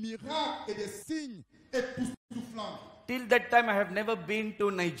des miracles et des signes époustouflants. Till that time, I have never been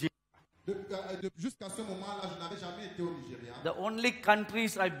to Nigeria. Jusqu'à ce moment-là, je n'avais jamais été au Nigeria. The only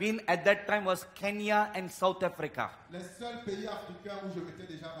countries I've been at that time was Kenya and South Africa. Les seuls pays africains où je m'étais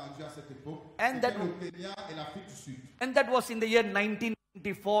déjà rendu à cette époque, And c'était that- le Kenya et l'Afrique du Sud. And that was in the year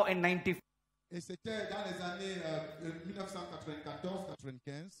 1994 and 95. Et c'était dans les années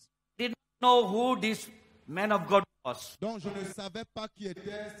 1994-95. Didn't know who this man of God was. Donc je ne savais pas qui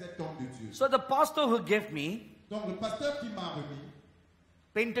était cet homme de Dieu. So the pastor who gave me Donc le pasteur qui m'a remis,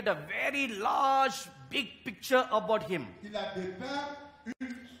 painted a very large, big picture about him. il a dépeint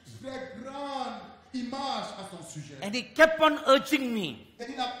une très grande image à son sujet. And he kept on urging me,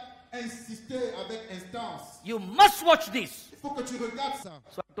 Et il a insisté avec instance. you must watch this. Il faut que tu regardes ça.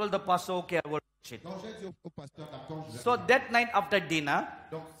 So I told the pastor, okay, I will watch it. Donc j'ai dit au pasteur, d'accord, je vais So regarder. that night after dinner,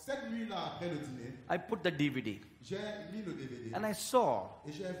 Donc cette nuit-là, après le dîner, I put the DVD. j'ai mis le DVD. And I saw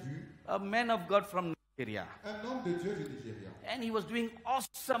Et j'ai vu a man of God from Nigeria. un homme de Dieu du Nigeria. And he was doing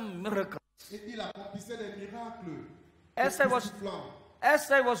awesome miracles. Et il accomplissait des miracles. As I was- époustouflants.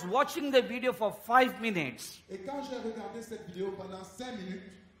 As I was watching the video for 5 minutes, Et quand j'ai regardé cette vidéo pendant 5 minutes,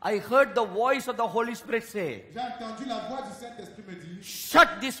 I heard the voice of the Holy Spirit say, j'ai entendu la voix du Saint-Esprit me dire, shut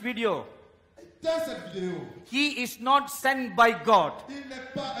this video. éteins cette vidéo. He is not sent by God. Il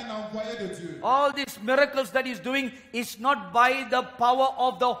n'est pas un envoyé de Dieu. All these miracles that he's doing is not by the power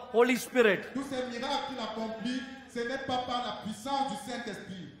of the Holy Spirit. Tous ces miracles qu'il accomplit, ce n'est pas par la puissance du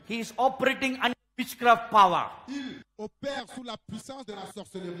Saint-Esprit. He is operating under witchcraft power. Il opère sous la puissance de la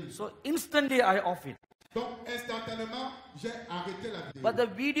sorcellerie. So instantly I off it. Donc instantanément, j'ai arrêté la vidéo. But the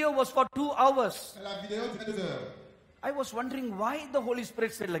video was for 2 hours. Et la vidéo durait 2 heures. I was wondering why the Holy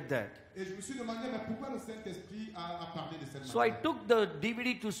Spirit said like that. Et je me suis demandé, mais pourquoi le Saint-Esprit a parlé de cette So I manière? took the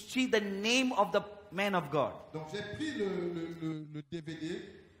DVD to see the name of the man of God. Donc j'ai pris le DVD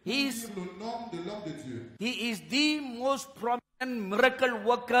pour He's- lire le nom de l'homme de Dieu. He is the most prominent miracle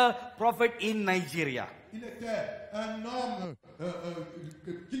worker prophet in Nigeria. Il était un homme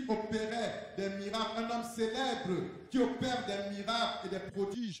qui opérait des miracles, un homme célèbre qui opère des miracles et des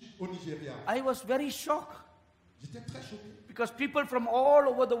prodiges au Nigeria. I was very shocked J'étais très choqué because people from all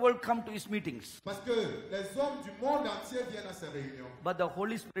over the world come to his meetings. parce que les hommes du monde entier viennent à ces réunions. But the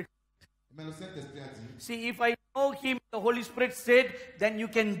Holy Spirit, Mais le Saint-Esprit a dit, see, if I know him, the Holy Spirit said, then you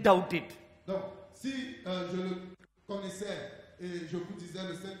can doubt it. donc si je le connaissais et je vous disais,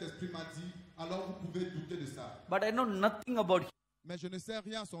 le Saint-Esprit m'a dit, alors vous pouvez douter de ça. But I know nothing about him. Mais je ne sais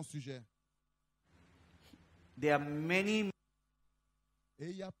rien à son sujet. There are many, Et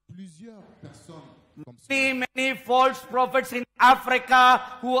il y a plusieurs personnes comme ça. many false prophets in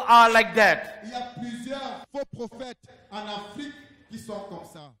Africa who are like that. Il y a plusieurs faux prophètes en Afrique qui sont comme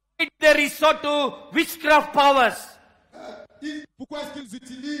ça. They resort to witchcraft powers. Pourquoi est-ce qu'ils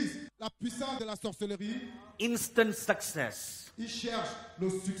utilisent la puissance de la sorcellerie? Instant success. Ils cherchent le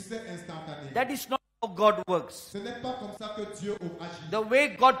succès instantané. That is not how God works. Ce n'est pas comme ça que Dieu agit. The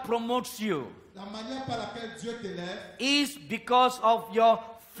way God promotes you La manière par laquelle Dieu t'élève, is because of your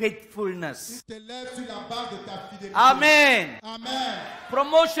faithfulness. Il t'élève sur la base de ta fidélité. Amen. Amen.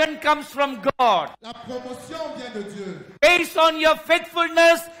 Promotion comes from God. La promotion vient de Dieu. Based on your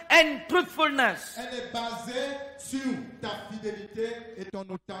faithfulness and truthfulness. Elle est basée sur ta fidélité et ton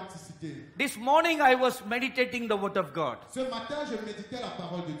authenticité. This morning I was meditating the word of God. Ce matin, je méditais la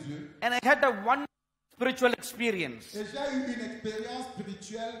parole de Dieu. And I had a one spiritual experience. Et j'ai eu une expérience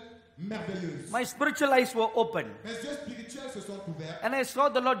spirituelle merveilleuse. My spiritual eyes were open. Mes yeux spirituels se sont ouverts. And I saw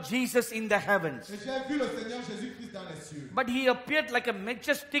the Lord Jesus in the heavens. Et j'ai vu le Seigneur Jésus-Christ dans les cieux. But he appeared like a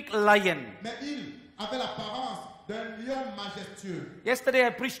majestic lion. Mais il avait l'apparence d'un lion majestueux. Yesterday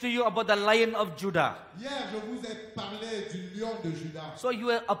I preached to you about the Lion of Judah. Hier, je vous ai parlé du lion de Juda. So you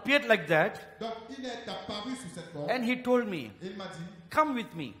appeared like that. Donc, il est apparu sous cette forme. And he told me, Et il m'a dit, come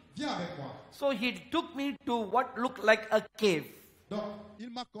with me. viens avec moi. So he took me to what looked like a cave. Donc, il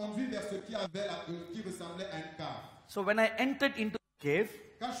m'a conduit vers ce qui ressemblait à une cave. So when I entered into the cave,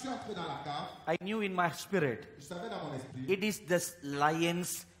 Quand je suis entré dans la cave, I knew in my spirit, je savais dans mon esprit, it is this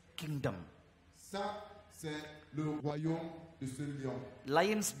lion's kingdom. ça, c'est le royaume de ce lion.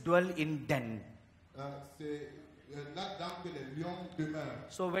 Lions dwell in den. C'est là-dedans que les lions demeurent.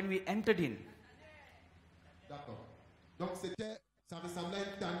 So when we entered in, D'accord. Donc, ça ressemblait à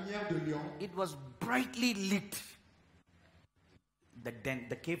une tanière de lion. it was brightly lit.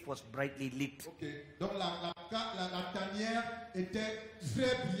 The cave was brightly lit. Ok. Donc, la tanière était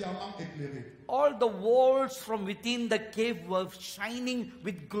très brillamment éclairée. All the walls from within the cave were shining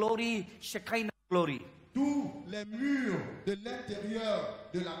with glory, Shekinah glory. Tous les murs de l'intérieur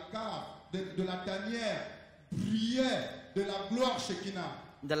de la cave, de la tanière, brillaient de la gloire Shekinah.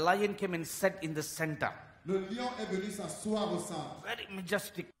 The lion came and sat in the center. Le lion est venu s'asseoir au centre Very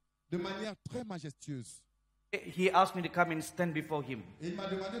majestic. de manière très majestueuse. He asked me to come and stand before him. Et il m'a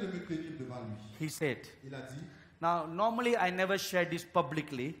demandé de me tenir devant lui. He said, Il a dit, now normally I never share this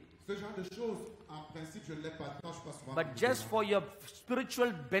publicly, ce genre de choses, en principe, je ne les partage pas souvent. but just for your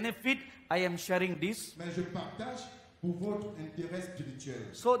spiritual benefit, I am sharing this Mais je partage pour votre intérêt spirituel,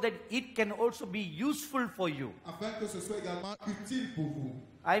 so that it can also be useful for you. afin que ce soit également utile pour vous.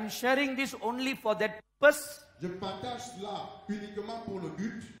 I am sharing this only for that purpose, Je partage cela uniquement pour le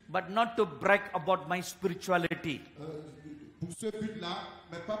but, but not to brag about my spirituality. pour ce but-là,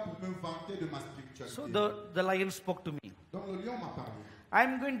 mais pas pour me vanter de ma spiritualité. So the lion spoke to me. Donc le lion m'a parlé.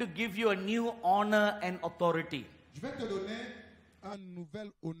 I'm going to give you a new honor and authority, Je vais te donner un nouvel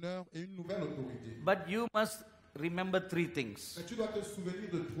honneur et une nouvelle autorité. but you must remember three things. Mais tu dois te souvenir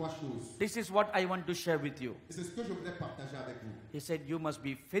de trois choses. This is what I want to share with you. Et c'est ce que je voudrais partager avec vous. He said, you must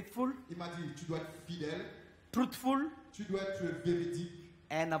be faithful, Il m'a dit, tu dois être fidèle, truthful, tu dois être véridique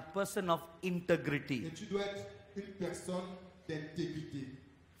and a person of integrity. et tu dois être une personne d'intégrité.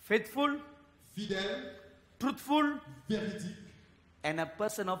 Faithful, Fidèle, truthful, véridique and a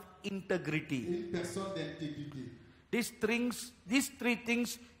person of et integrity. une personne d'intégrité. These three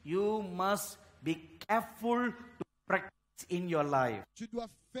things you must be careful to practice in your life. Tu dois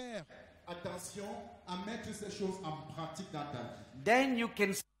faire attention à mettre ces choses en pratique dans ta vie. Then you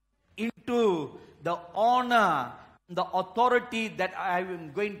can step into the honor, the authority that I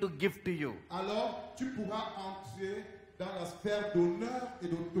am going to give to you. Alors, tu pourras entrer dans la sphère d'honneur et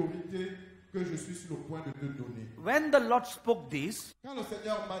d'autorité que je suis sur le point de te donner. When the Lord spoke this, Quand le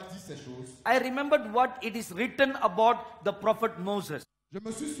Seigneur m'a dit ces choses, I remembered what it is written about the prophet Moses. je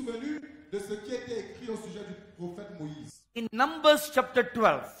me suis souvenu de ce qui était écrit au sujet du prophète Moïse. In Numbers chapter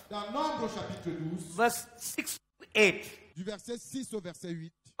 12, Dans Nombre chapitre 12, verse 6 to 8, du verset 6 au verset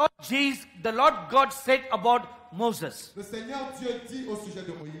 8, the Lord God said about Moses, le Seigneur Dieu dit au sujet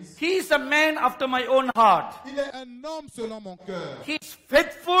de Moïse, he is a man after my own heart. il est un homme selon mon cœur. He is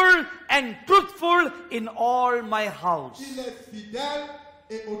faithful and truthful in all my house. Il est fidèle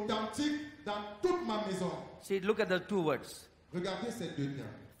et authentique dans toute ma maison. See, look at the two words. Regardez ces deux termes.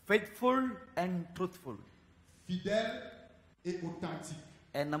 Faithful and truthful. Fidèle et authentique.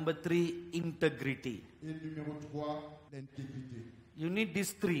 And number 3, integrity. Et numéro 3, l'intégrité. You need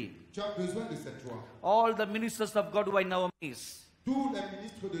these three. Tu as besoin de cette trois. All the ministers of God who are in our midst. Tous les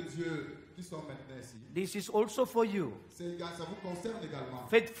ministres de Dieu qui sont maintenant ici, This is also for you. ça vous concerne également.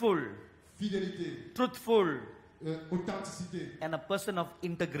 Faithful, Fidélité, truthful, authenticité and a person of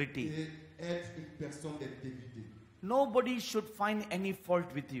integrity. et être une personne d'intégrité. Nobody should find any fault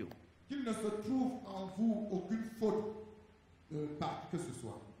with you. Qu'il ne se trouve en vous aucune faute par que ce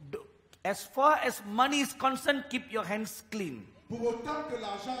soit. As far as money is concerned, keep your hands clean. Pour autant que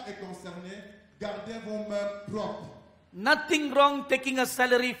l'argent est concerné, gardez vos mains propres. Nothing wrong taking a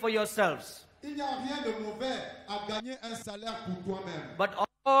salary for yourselves. Il n'y a rien de mauvais à gagner un salaire pour toi-même. But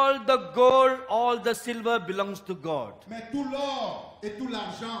all the gold, all the silver belongs to God. Mais tout l'or et tout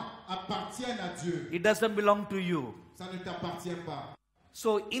l'argent appartiennent à Dieu. It doesn't belong to you. Ça ne t'appartient pas.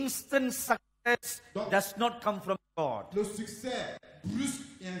 So instant success does not come from God. Le succès brusque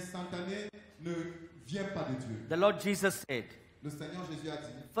et instantané ne vient pas de Dieu. The Lord Jesus said, Le Seigneur Jésus a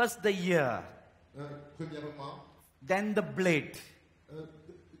dit, first the ear, premièrement, then the blade,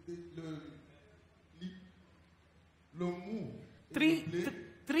 le mou. et three, le blé.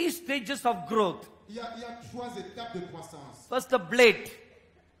 three stages of growth. Il y a 3 étapes de croissance. First the blade,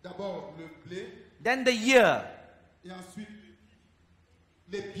 D'abord le blé, then the ear, et ensuite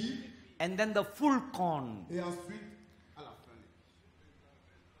l'épi, and then the full corn. et ensuite à la fin.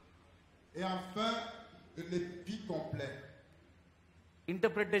 Et enfin l'épi complet.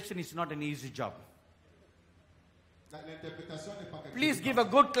 Interpretation is not an easy job. L'interprétation n'est pas quelque Please chose give a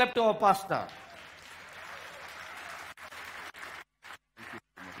good clap to our pastor.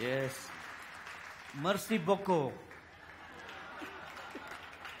 Yes. Merci beaucoup.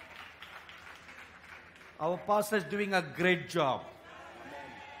 Our pastor is doing a great job.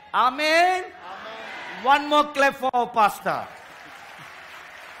 Amen. One more clap for our pastor.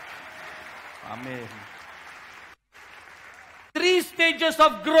 Amen. 3 stages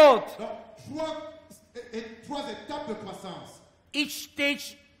of growth. Donc, 3 étapes de croissance. Each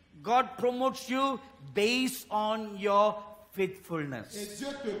stage, God promotes you based on your Et faithfulness. Dieu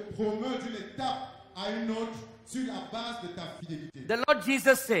te promeut d'une étape à une autre sur la base de ta fidélité. The Lord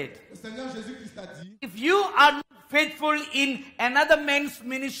Jesus said, Le Seigneur Jésus-Christ a dit, if you are not faithful in another man's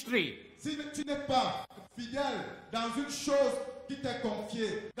ministry, si tu n'es pas fidèle dans une chose qui t'est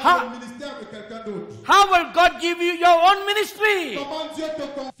confiée, dans Ha! le ministère de quelqu'un d'autre, how will God give you your own ministry? comment Dieu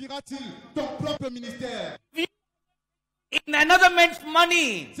te confiera-t-il ton propre ministère? In another man's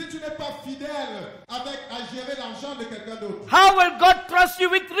money, Si tu n'es pas fidèle à gérer l'argent de quelqu'un d'autre, how will God trust you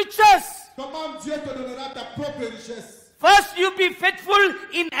with riches? comment Dieu te donnera ta propre richesse? First, you be faithful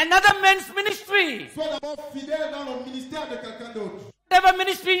in another man's ministry. Sois d'abord fidèle dans le ministère de quelqu'un d'autre. Whatever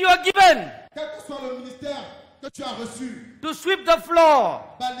ministry you are given, Quel que soit le ministère que tu as reçu, to sweep the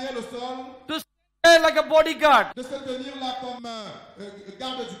floor, balayer le sol, to stay like a bodyguard. de se tenir là comme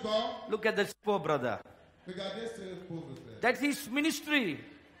garde du corps. Look at this poor brother. Regardez ce pauvre frère. That's his ministry.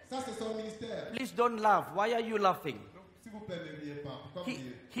 Ça, c'est son ministère. Please don't laugh. Why are you laughing? Donc, s'il vous plaît, ne riez pas. Pourquoi vous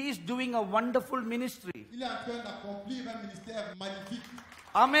riez? He is doing a wonderful ministry. Il est en train d'accomplir un ministère magnifique.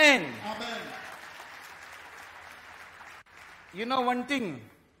 Amen. Amen. You know one thing?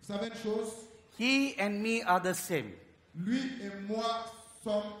 Vous savez une chose? He and me are the same. Lui et moi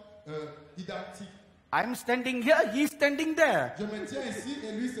sommes identiques. I'm standing here, he's standing there. Je me tiens ici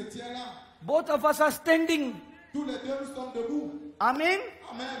et lui se tient là. Both of us are standing. Tous les deux, nous sommes debout. Amen.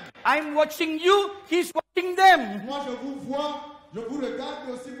 Amen. I'm watching you, he's watching them. Moi, je vous vois, je vous regarde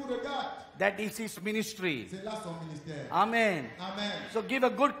et aussi vous regarde. That is his ministry. C'est là son ministère. Amen. Amen. So give a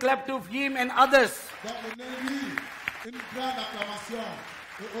good clap to him and others. Donc, donnez-lui une grande acclamation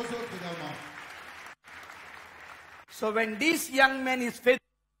et aux autres également. So when this young man is faithful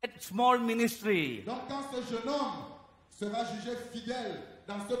at small ministry, Donc, quand ce jeune homme sera jugé fidèle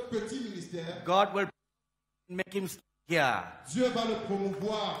dans ce petit ministère, God will make him stay here. Dieu va le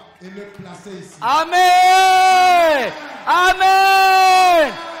promouvoir et le placer ici. Amen.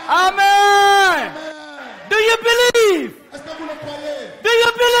 Amen. Amen. Amen. Do you believe? Est-ce que vous le croyez? Do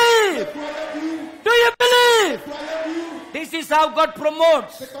you believe? Croyez-vous? Do you believe? Croyez-vous? This is how God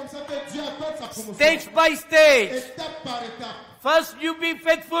promotes. C'est comme ça que Dieu accorde sa promotion. Stage by stage. Étape par étape. First, you be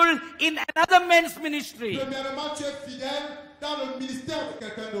faithful in another man's ministry. Premièrement, tu es fidèle dans le ministère de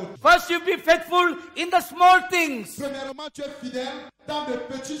quelqu'un d'autre. First, you be faithful in the small things. Premièrement, tu es fidèle dans de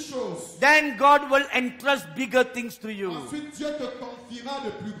petites choses. Then God will entrust bigger things to you. Ensuite, Dieu te confiera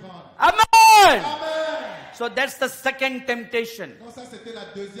de plus grandes. Amen. Amen. So that's the second temptation. Donc ça, c'était la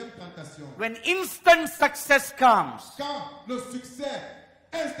deuxième tentation. When instant success comes, Quand le succès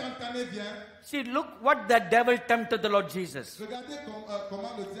instantané vient, see, look what the devil tempted the Lord Jesus. regardez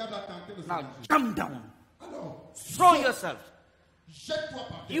comment le diable a tenté le Now, Seigneur Jésus. jump down. Alors, Throw yourself. jette-toi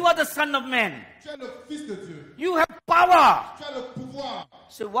par terre. You are the Son of Man. Tu es le Fils de Dieu. You have power. Tu as le pouvoir.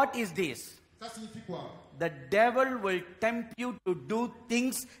 So what is this? Ça signifie quoi? The devil will tempt you to do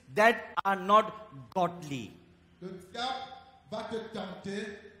things that are not godly. Le diable va te tenter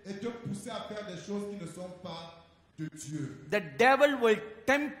et te pousser à faire des choses qui ne sont pas de Dieu. The devil will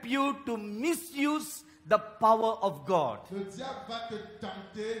tempt you to misuse the power of God. Le diable va te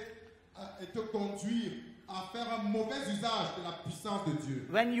tenter et te conduire à faire un mauvais usage de la puissance de Dieu.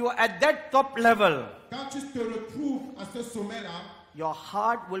 When you are at that top level, Quand tu te retrouves à ce sommet-là, your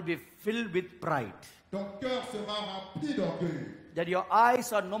heart will be filled with pride. ton cœur sera rempli d'orgueil. that your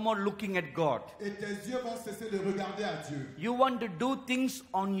eyes are no more looking at God. Et tes yeux vont cesser de regarder à Dieu. You want to do things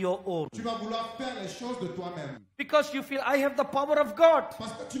on your own. Tu vas vouloir faire les choses de toi-même. Because you feel, I have the power of God.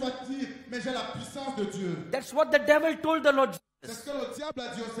 Parce que tu vas te dire, mais j'ai la puissance de Dieu. That's what the devil told the Lord C'est Jesus. ce que le diable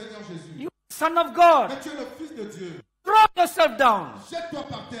a dit au Seigneur Jésus. You son of God, Mais tu es le fils de Dieu. throw yourself down. Jette-toi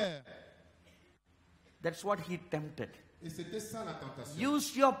par terre. That's what he tempted. Et c'était ça la tentation.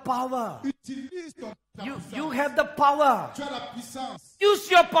 Use your power. Utilise ta puissance. You have the power. Tu as la puissance. Use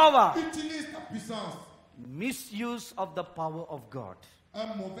your power. Utilise ta puissance. Misuse of the power of God.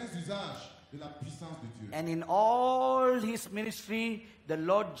 Un mauvais usage de la puissance de Dieu. And in all his ministry, the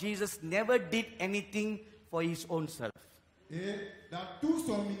Lord Jesus never did anything for his own self. Et dans tout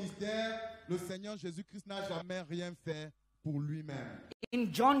son ministère, le Seigneur Jésus-Christ n'a jamais rien fait pour lui-même. In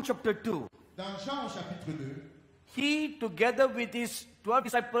John chapter 2, Dans Jean au chapitre 2, he, together with his 12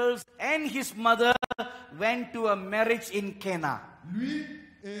 disciples and his mother, went to a marriage in Cana. lui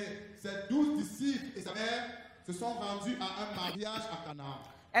et ses 12 disciples et sa mère se sont rendus à un mariage à Canaan.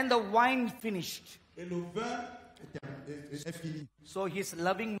 And the wine finished. Et le vin est fini. So his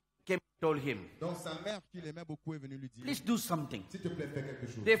loving mother came and told him, Donc sa mère qui l'aimait beaucoup est venue lui dire, please do something. s'il te plaît, fais quelque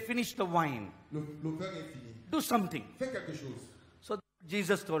chose. They finished the wine. Le vin est fini. Do something. Fais quelque chose. So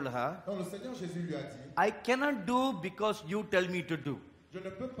Jesus told her, Donc le Seigneur Jésus lui a dit, I cannot do because you tell me to do. je ne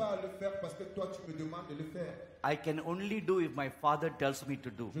peux pas le faire parce que toi tu me demandes de le faire. I can only do if my father tells me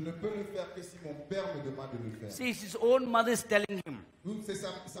to do. Je ne peux le faire que si mon père me demande de le faire. See, his own mother is telling him, Donc c'est sa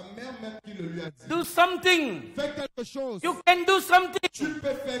mère même qui le lui a dit. do something. Fais quelque chose. You can do something. Tu peux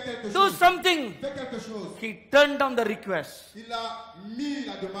faire quelque Do chose. something. Fais quelque chose. He turned down the request. Il a mis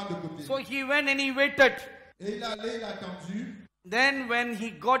la demande de côté. So he went and he waited. Et il allait, il a attendu. Then when he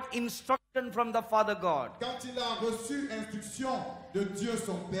got instruction from the Father God, Quand il a reçu instruction de Dieu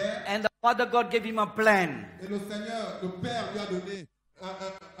son Père, and the Father God gave him a plan, et le Seigneur, le Père lui a donné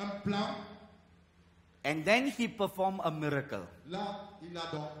un plan, and then he performed a miracle. là, il a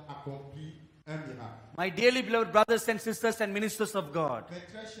donc accompli un miracle. My dearly beloved brothers and sisters and ministers of God, Mes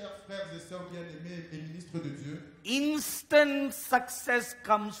très chers frères et sœurs bien-aimés et ministres de Dieu, instant success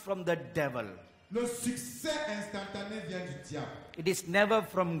comes from the devil. le succès instantané vient du diable. It is never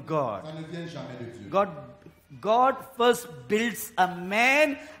from God. Ça ne vient jamais de Dieu. God first builds a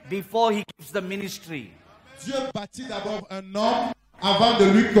man before he gives the ministry. Dieu bâtit d'abord un homme avant de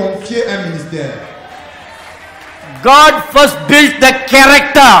lui confier un ministère. God first built the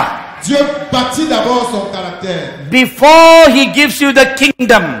character Dieu bâtit d'abord son caractère before he gives you the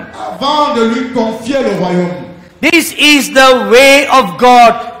kingdom. avant de lui confier le royaume. This is the way of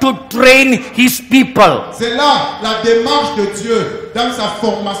God to train his people. C'est là la démarche de Dieu dans sa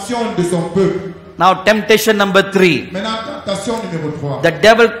formation de son peuple. Now temptation number 3. Maintenant, tentation numéro 3. The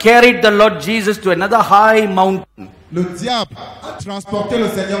devil carried the Lord Jesus to another high mountain. Le diable a transporté le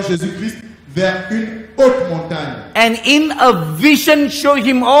Seigneur Jésus-Christ vers une haute montagne. And in a vision showed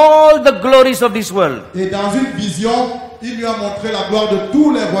him all the glories of this world. Et dans une vision, il lui a montré la gloire de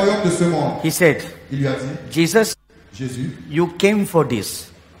tous les royaumes de ce monde. He said, Il lui a dit, Jesus, Jésus, you came for this.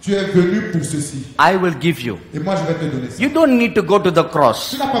 tu es venu pour ceci. I will give you. Et moi, je vais te donner ça. You don't need to go to the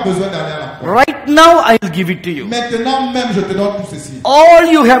cross. Tu n'as pas besoin d'aller à la croix. Right now, I'll give it to you. Maintenant même, je te donne tout ceci.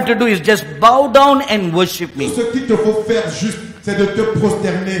 All you have to do is just bow down and worship Tout me. ce qu'il te faut faire juste, c'est de te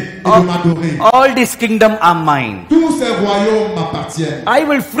prosterner et de m'adorer. All this kingdom are mine. Tous ces royaumes m'appartiennent. I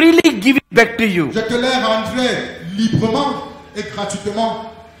will freely give it back to you. Je te les rendrai librement et gratuitement.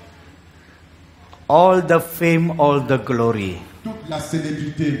 All the fame, all the glory. Toute la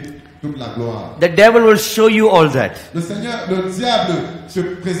célébrité, toute la gloire. The devil will show you all that. Le Seigneur, le diable se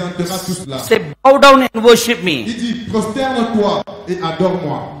présentera tout cela. Say, bow down and worship me. Il dit, prosterne-toi et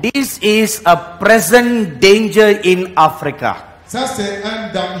adore-moi. This is a present danger in Africa. Ça, c'est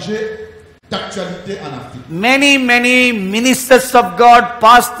un danger d'actualité en Afrique. Many ministers of God,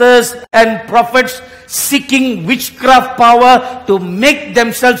 pastors and prophets seeking witchcraft power to make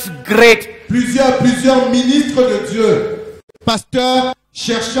themselves great. Plusieurs ministres de Dieu, pasteurs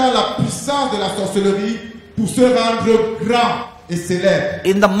cherchant la puissance de la sorcellerie pour se rendre grands et célèbres.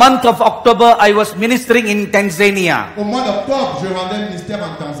 In the month of October, I was ministering in Tanzania. Au mois d'octobre, je rendais un ministère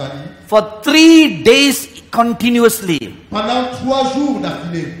en Tanzanie. For 3 days continuously, Pendant 3 jours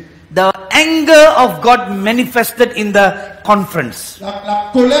d'affilée, the anger of God manifested in the conference. la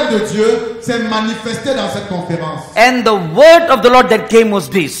colère de Dieu s'est manifestée dans cette conférence. And the word of the Lord that came was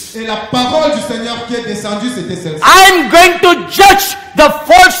this: Et la parole du Seigneur qui est descendue, c'était celle-ci. I'm going to judge the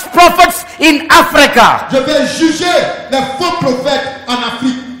false prophets in Africa. Je vais juger les faux prophètes en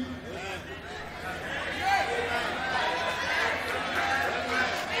Afrique.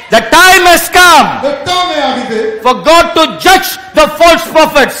 The time has come Le temps est arrivé for God to judge the false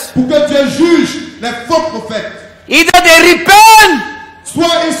prophets. pour que Dieu juge les faux prophètes. Either they repent Soit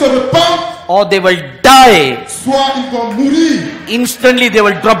ils se repentent, or they will die. soit ils vont mourir. Instantly they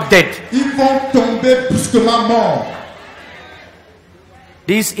will drop dead. Ils vont tomber brusquement morts.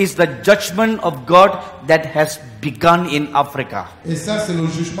 This is the judgment of God that has begun in Africa. Et ça, c'est le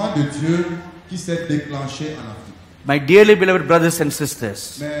jugement de Dieu qui s'est déclenché en Afrique. My dearly beloved brothers and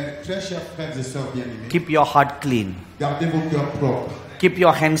sisters, Mes très chers frères et sœurs bien-aimés, keep your heart clean. gardez vos cœurs propres. Keep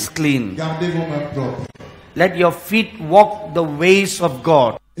your hands clean. Gardez vos mains propres. Let your feet walk the ways of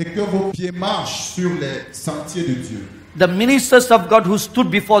God. Et que vos pieds marchent sur les sentiers de Dieu. The ministers of God who stood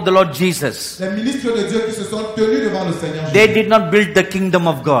before the Lord Jesus, Les ministres de Dieu qui se sont tenus devant le Seigneur they Jésus, did not build the kingdom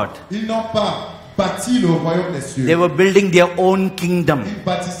of God. ils n'ont pas bâti le royaume des cieux. They were building their own kingdom. Ils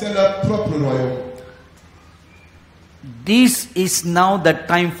bâtissaient leur propre royaume. This is now the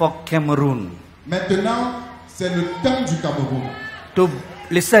time for Cameroon. Maintenant, c'est le temps du Cameroun. To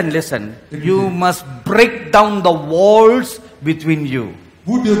listen. You must break down the walls between you.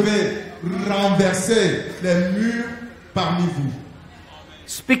 Vous devez renverser les murs parmi vous.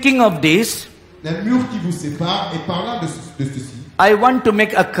 Speaking of this, Les murs qui vous séparent. Et parlant de ceci, I want to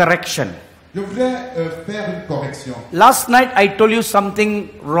make a correction. je voudrais faire une correction. Last night I told you something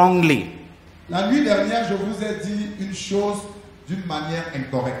wrongly. La nuit dernière, je vous ai dit une chose d'une manière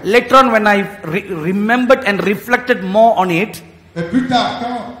incorrecte. Later on, when I remembered and reflected more on it, Et plus tard,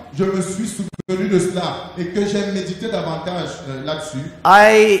 quand je me suis souvenu de cela et que j'ai médité davantage là-dessus,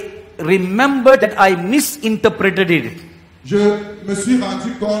 I remembered that I misinterpreted it. je me suis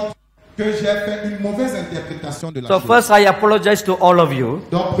rendu compte que j'ai fait une mauvaise interprétation de la So chose. first I apologize to all of you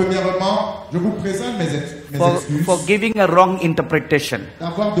Donc, premièrement, je vous présente mes excuses for giving a wrong interpretation.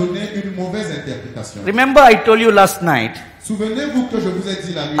 d'avoir donné une mauvaise interprétation. Remember I told you last night, Souvenez-vous que je vous ai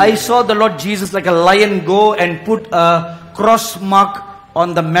dit la nuit I saw the Lord Jesus like a lion go and put a cross mark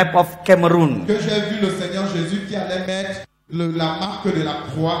on the map of Cameroon. que j'ai vu le Seigneur Jésus qui allait mettre la marque de la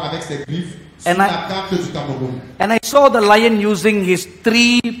croix avec ses griffes sur And la carte du Cameroun. And I saw the lion using his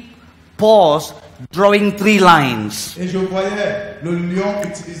 3 paws, drawing 3 lines. Et je voyais le lion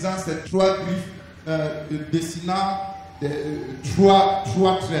utilisant ses 3 griffes, dessinant trois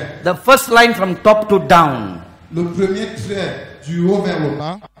traits. The first line from top to down. Le premier trait du haut vers le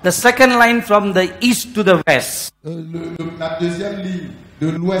bas. The second line from the east to the west. La deuxième ligne de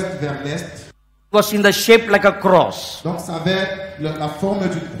l'ouest vers l'est. Was in the shape like a cross. Donc ça avait la forme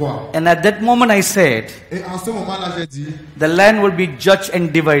d'une croix. And at that moment I said, Et en ce moment-là, j'ai dit the land will be judged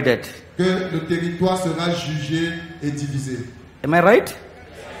and divided. que le territoire sera jugé et divisé. Am I right?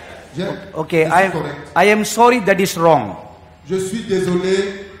 Okay, Je suis correct. I am sorry that is wrong. Je suis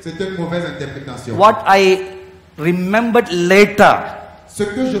désolé, c'était une mauvaise interprétation. What I remembered later, Ce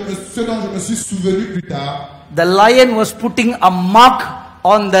dont je me suis souvenu plus tard, the lion was putting a mark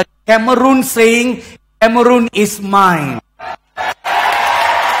on the Cameroon saying, Cameroon is mine.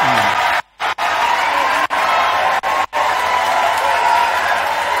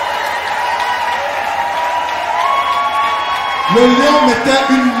 le lion mettait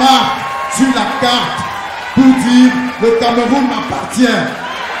une marque sur la carte pour dire le Cameroun m'appartient.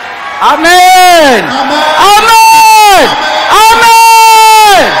 Amen. Amen. Amen.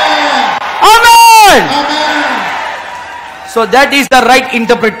 Amen. Amen. Amen. So that is the right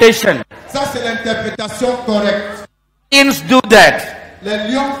interpretation. Ça c'est l'interprétation correcte. Lions do that. Les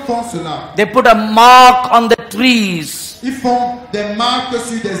lions font cela. They put a mark on the trees. Ils font des marques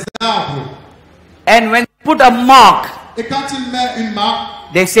sur des arbres. And when they put a mark, Et quand ils mettent une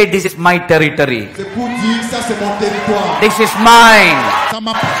marque, they say, this is my territory. c'est pour dire ça c'est mon territoire. This is mine. Ça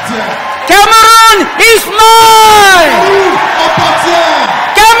m'appartient. Cameroon is mine. Cameroun m'appartient.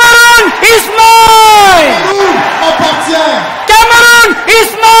 Cameroun is mine. Cameroun m'appartient. Cameroon is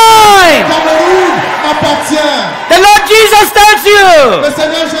mine. Cameroun m'appartient. The Lord Jesus tells you, Le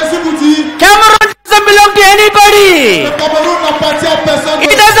Seigneur Jésus vous dit, Cameroon doesn't belong to anybody. le Cameroun n'appartient à personne.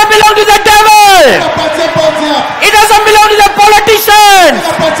 It doesn't belong to the Il devil. n'appartient pas au diable. It doesn't belong to the Il politicians.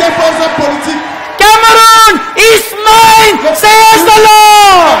 n'appartient pas aux hommes politiques. Cameroon is mine, says the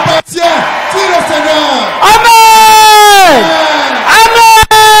Lord. Il appartient, dit le Seigneur. Amen.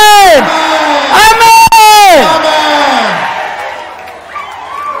 Amen. Amen. Amen.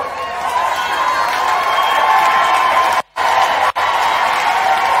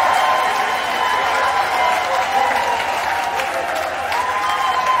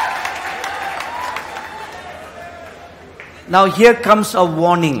 Now here comes a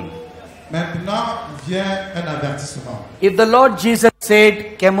warning. Maintenant vient un avertissement. If the Lord Jesus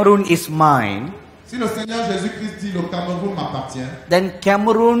said, Cameroon is mine, Si le Seigneur Jésus-Christ dit le Cameroun m'appartient, then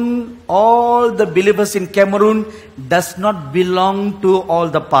Cameroun, all the believers in Cameroun does not belong to all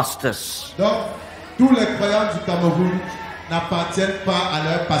the pastors. donc tous les croyants du Cameroun n'appartiennent pas à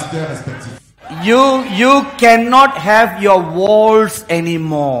leurs pasteurs respectifs. You cannot have your walls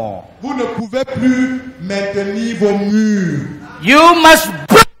anymore. Vous ne pouvez plus maintenir vos murs. You must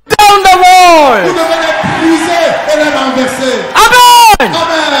break down the Vous wall. devez les briser et les renverser. Amen.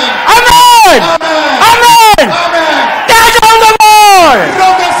 Amen. Amen. Amen. Amen. Amen. Tear down the wall.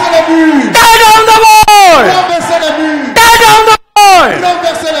 Renversez les murs. Tear down the wall. Renversez les murs. Tear down the wall.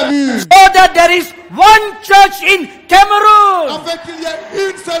 Renversez les murs. So that there is one church in Cameroon. Afin qu'il y ait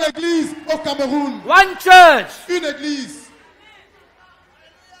une seule église au Cameroun. One church. Une église.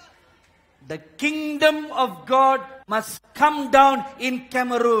 The kingdom of God must come down in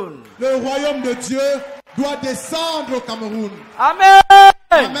Cameroon. Le royaume de Dieu doit descendre au Cameroun. Amen.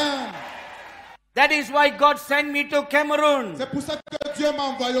 Amen. That is why God sent me to Cameroon C'est pour ça que Dieu m'a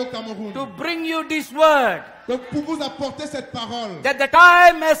envoyé au Cameroun. to bring you this word. Donc pour vous apporter cette parole. That the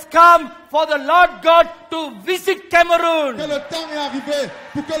time has come for the Lord God to visit Que Cameroon. le temps est arrivé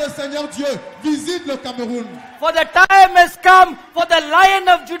pour que le Seigneur Dieu visite le Cameroun. For the time has come for the Lion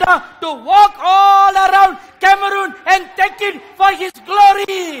of Judah to walk all around Cameroon and take it for His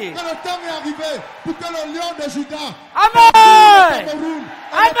glory. Que le temps est arrivé pour que le lion de Juda Amen. Cameroun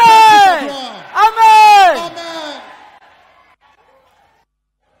Amen. Amen. Amen.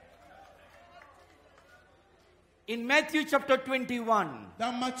 In Matthew chapter 21,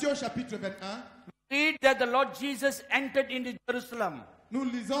 Dans Matthieu chapitre 21, read that the Lord Jesus entered into Jerusalem. nous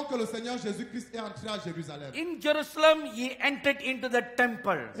lisons que le Seigneur Jésus-Christ est entré à Jérusalem. In Jerusalem, He entered into the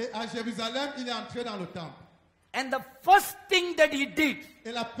temple. Et à Jérusalem, il est entré dans le temple. And the first thing that He did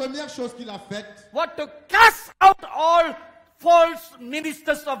Et la première chose qu'il a faite, was to cast out all false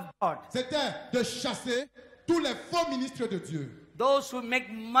ministers of God. c'était de chasser tous les faux ministres de Dieu. Those who make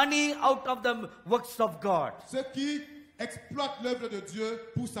money out of the works of God. Ceux qui exploitent l'œuvre de Dieu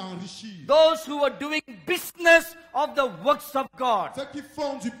pour s'enrichir. Those who are doing business of the works of God. Ceux qui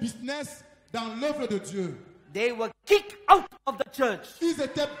font du business dans l'œuvre de Dieu. They were kicked out of the church. Ils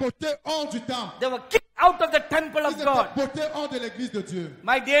étaient portés hors du temple. They were kicked out of the temple of Ils God. étaient portés hors de l'église de Dieu.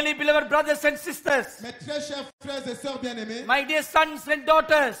 My dearly beloved brothers and sisters, Mes très chers frères et sœurs bien-aimés, my dear sons and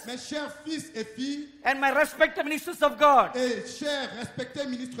daughters, mes chers fils et filles, and my respected ministers of God, et chers respectés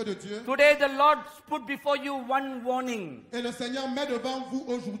ministres de Dieu, today the Lord put before you one warning. et le Seigneur met devant vous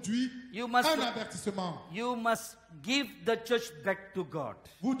aujourd'hui You must, un avertissement. you must give the church back to God.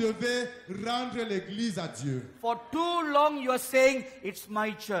 Vous devez rendre l'église à Dieu. For too long you are saying, it's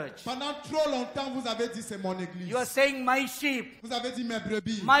my church. Pendant trop longtemps, vous avez dit c'est mon église. You are saying, my sheep, Vous avez dit mes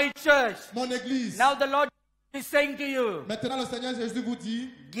brebis, my church. mon église. Now the Lord is saying to you, Maintenant, le Seigneur Jésus vous dit,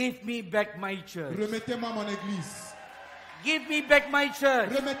 give me back my church. remettez-moi mon église. Give me back my church.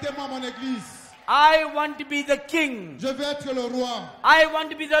 Remettez-moi mon église. I want to be the king. Je veux être le roi. I want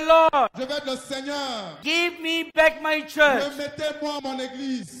to be the Lord. Je veux être le Seigneur. Give me back my church. Remettez-moi mon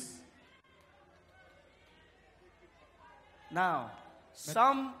église. Now,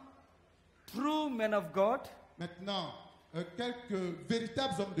 some true men of God, Maintenant, quelques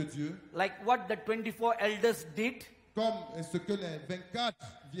véritables hommes de Dieu, like what the 24 elders did, comme ce que les 24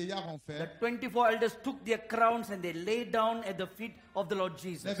 vieillards ont the fait. 24 elders took their crowns and they lay down at the feet of the Lord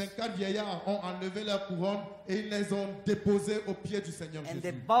Jesus. Les 24 vieillards ont enlevé leurs couronnes et ils les ont déposées aux pieds du Seigneur And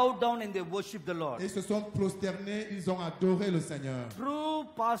they Jésus. bowed down and they worshiped the Lord. Et ils se sont prosternés, ils ont adoré le Seigneur. True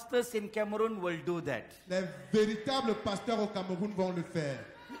pastors in Cameroon will do that. Les véritables pasteurs au Cameroun vont le faire.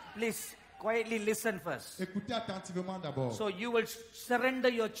 Please quietly listen first. Écoutez attentivement d'abord. So you will surrender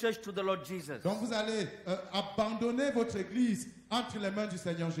your church to the Lord Jesus. Donc vous allez abandonner votre église entre les mains du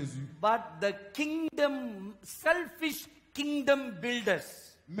Seigneur Jésus. But the kingdom, selfish kingdom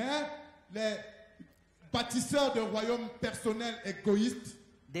builders, Mais les bâtisseurs de royaumes personnels égoïstes,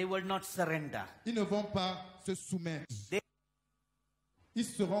 they will not surrender. ils ne vont pas se soumettre. They- Ils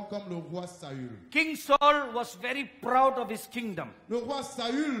seront comme le roi Saül. King Saul was very proud of his kingdom. Le roi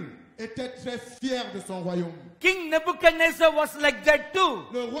Saül était très fier de son royaume. King Nebuchadnezzar was like that too.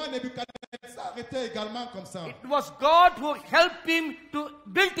 Le roi Nebuchadnezzar était également comme ça. It was God who helped him to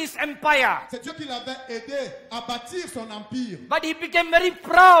build his empire. C'est Dieu qui l'avait aidé à bâtir son empire. But he became very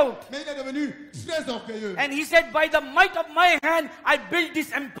proud. Mais il est devenu très orgueilleux. And he said, by the might of my hand, I built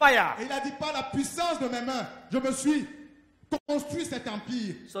this empire. Et il a dit, par la puissance de mes mains, je me suis construit cet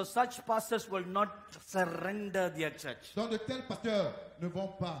empire. So such pastors will not surrender their church. Donc de tels pasteurs ne vont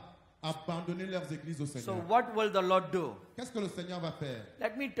pas abandonner leurs églises au So Seigneur. what will the Lord do? Qu'est-ce que le Seigneur va faire?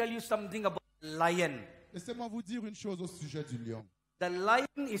 Let me tell you something about lion. Laissez-moi vous dire une chose au sujet du lion. The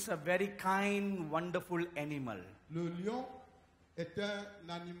lion is a very kind, wonderful animal. Le lion est un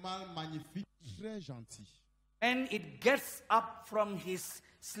animal magnifique, très gentil. When it gets up from his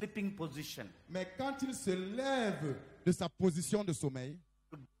sleeping position Mais quand il se lève de sa position de sommeil,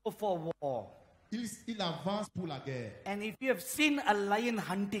 to go for war, il avance pour la guerre. and if you have seen a lion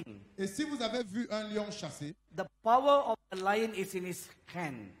hunting, Et si vous avez vu un lion chasser, the power of the lion is in his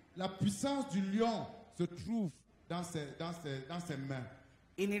hand, la puissance du lion se trouve dans ses mains,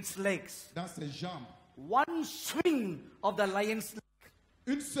 in its legs. dans ses jambes. One swing of the lion's leg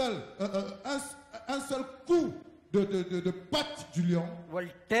Un seul coup de patte du lion will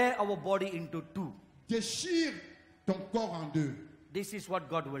tear our body into two. déchire ton corps en deux. This is what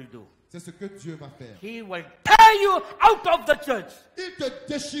God will do. C'est ce que Dieu va faire. He will tear you out of the church. Il te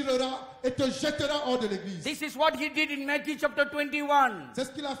déchirera et te jettera hors de l'église. This is what he did in Matthew chapter 21. C'est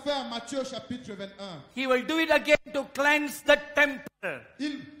ce qu'il a fait en Matthieu chapitre 21. He will do it again to cleanse the temple.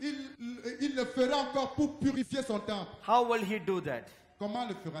 Il le fera encore pour purifier son temple. How will he do that? Comment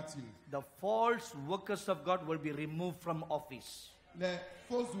le fera-t-il? The false workers of God will be removed from office. Les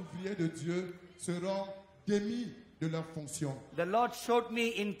faux ouvriers de Dieu seront démis de leurs fonctions. The Lord showed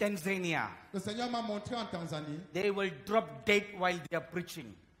me in Tanzania. Le Seigneur m'a montré en Tanzanie, They will drop dead while they are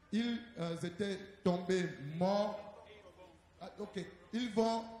preaching. ils étaient tombés morts. Ils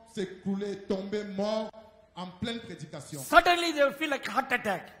vont s'écrouler, tomber morts en pleine prédication. Suddenly they will feel like a heart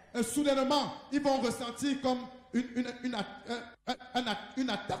attack. Et soudainement, ils vont ressentir comme une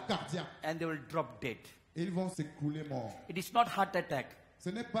attaque cardiaque. And they will drop dead. Et ils vont s'écrouler morts. It is not heart attack. Ce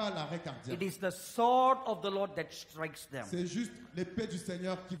n'est pas l'arrêt It cardiaque. is the sword of the Lord that strikes them. C'est juste l'épée du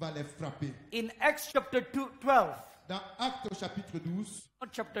Seigneur qui va les frapper. In Acts chapter 12, Dans Actes au chapitre 12, not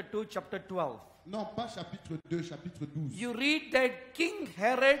chapter 2, chapter 12, non pas chapitre 2, chapitre 12. you read that King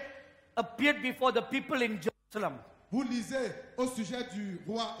Herod appeared before the people in Jerusalem. Vous lisez au sujet du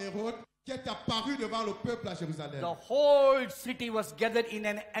roi Hérode qui est apparu devant le peuple à Jérusalem. The whole city was gathered in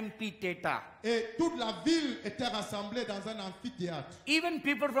an amphitheater. Et toute la ville était rassemblée dans un amphithéâtre. Even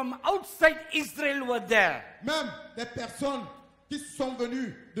people from outside Israel were there. Même des personnes qui sont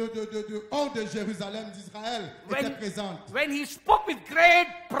venues de hors de Jérusalem, d'Israël, étaient présentes. When he spoke with great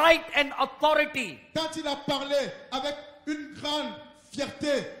pride and authority, Quand il a parlé avec une grande fierté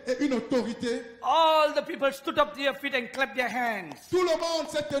et une autorité, all the people stood up to their feet and clapped their hands. tout le monde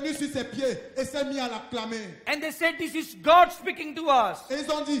s'est tenu sur ses pieds et s'est mis à l'acclamer. And they said, "This is God speaking to us." Et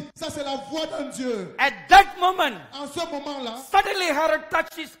ils ont dit, ça c'est la voix d'un Dieu. At that moment, En ce moment-là, suddenly Herod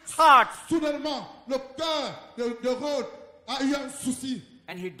touched his heart soudainement, le cœur de Hérode a eu un souci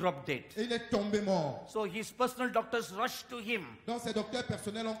and he dropped dead. et il est tombé mort. So his personal doctors rushed to him Donc ses docteurs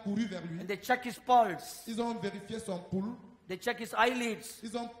personnels ont couru vers lui. and they checked his pulse. Ils ont vérifié son pouls, They checked his eyelids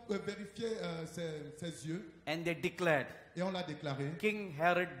ils ont vérifié ses yeux and they declared, et on l'a déclaré. King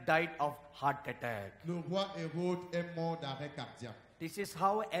Herod died of heart attack. Le roi Hérode est mort d'arrêt cardiaque. This is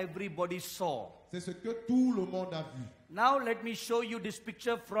how everybody saw. C'est ce que tout le monde a vu. Now let me show you this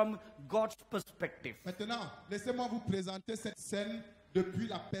picture from God's perspective. Maintenant, laissez-moi vous présenter cette scène depuis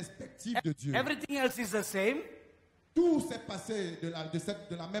la perspective de Dieu. Everything else is the same, Tout s'est passé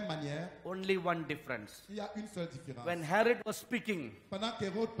de la même manière. only one difference. Il y a une seule différence. When Herod was speaking, Pendant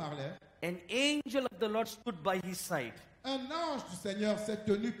qu'Hérode parlait, an angel of the Lord stood by his side. un ange du Seigneur s'est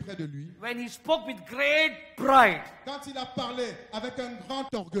tenu près de lui. When he spoke with great pride, Quand il a parlé avec un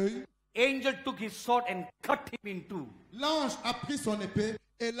grand orgueil, angel took his sword and cut him in two. l'ange a pris son épée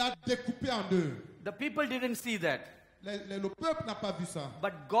et l'a découpé en deux. The people didn't see that, Le peuple n'a pas vu ça.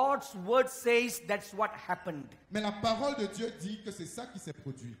 but God's word says that's what happened. Mais la parole de Dieu dit que c'est ça qui s'est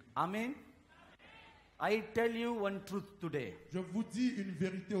produit. Amen. I tell you one truth today. Je vous dis une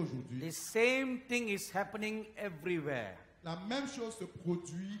vérité aujourd'hui. The same thing is happening everywhere, La même chose se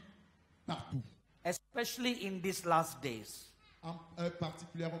produit partout, especially in these last days.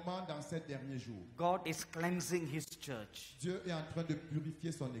 particulièrement dans ces derniers jours. God is cleansing his church. Dieu est en train de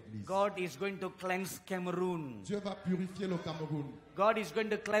purifier son église. God is going to cleanse Cameroun. Dieu va purifier le Cameroun. God is going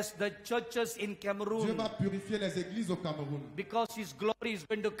to cleanse the churches in Dieu Cameroun va purifier les églises au Cameroun. because his glory is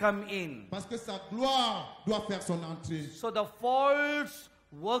going to come in. Parce que sa gloire doit faire son entrée. So the false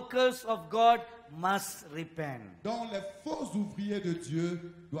workers of God must repent. Donc les faux ouvriers de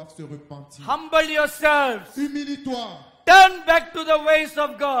Dieu doivent se repentir. Humble yourselves. Humilie-toi. Turn back to the ways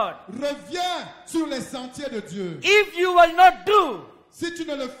of God. Reviens sur les sentiers de Dieu. If you will not do, Si tu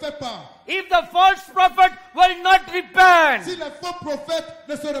ne le fais pas, if the false prophet will not repent, si les faux prophètes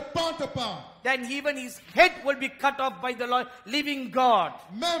ne se repentent pas, then even his head will be cut off by the Lord, living God.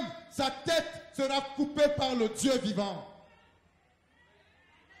 même sa tête sera coupée par le Dieu vivant.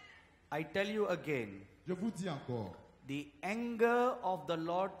 I tell you again, Je vous dis encore, the anger of the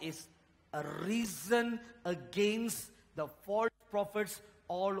Lord is a reason against the false prophets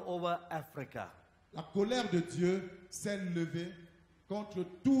all over Africa. La colère de Dieu s'est levée contre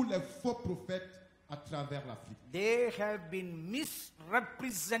tous les faux prophètes à travers l'Afrique. They have been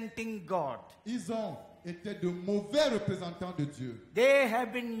misrepresenting God. Ils ont été de mauvais représentants de Dieu. They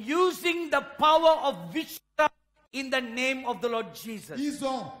have been using the power of witchcraft in the name of the Lord Jesus. Ils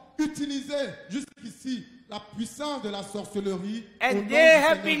ont utilisé jusqu'ici la puissance de la sorcellerie au nom And du they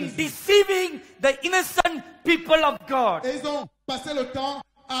have Seigneur been Jésus. deceiving the innocent people of God. Et ils ont passé le temps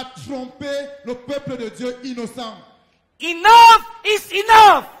à tromper le peuple de Dieu innocent. Enough is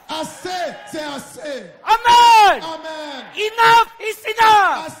enough. Assez, c'est assez. Amen. Amen. Enough is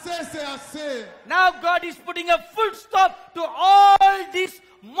enough. Assez, c'est assez. Now God is putting a full stop to all these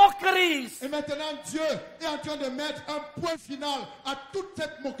mockeries. Et maintenant, Dieu est en train de mettre un point final à toute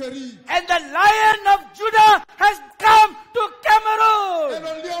cette moquerie. And the Lion of Judah has come to Et Cameroon.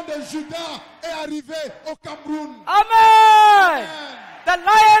 le lion de Juda est arrivé au Cameroun. Amen. Amen. The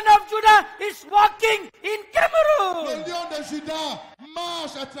Lion of Judah is walking in Le Cameroon. lion de Juda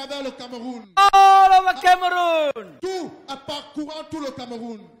marche à travers le Cameroun. All over Cameroon. Tout en parcourant tout le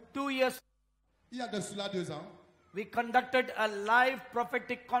Cameroun. 2 years, Il y a de cela 2 ans, we conducted a live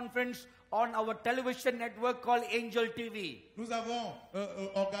prophetic conference on our television network called Angel TV. nous avons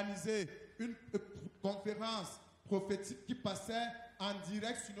organisé une conférence prophétique qui passait en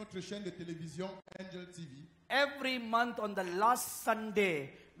direct sur notre chaîne de télévision Angel TV. Every month on the last Sunday,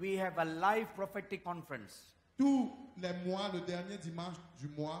 we have a live prophetic conference. Tous les mois, le dernier dimanche du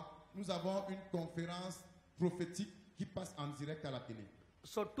mois, nous avons une conférence prophétique qui passe en direct à la télé.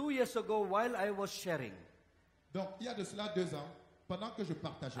 So 2 years ago, while I was sharing, Donc, il y a de cela 2 ans, pendant que je I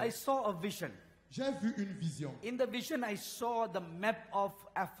partageais, saw a vision. j'ai vu une vision. In the vision, I saw the map of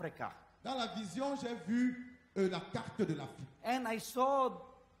Africa. Dans la vision, j'ai vu la carte de l'Afrique. And I saw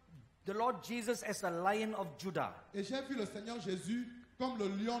the Lord Jesus as a Lion of Judah. Et j'ai vu le Seigneur Jésus comme le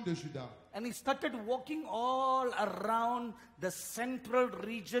lion de Juda. And he started walking all around the central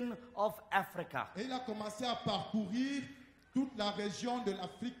region of Africa. Et il a commencé à parcourir toute la région de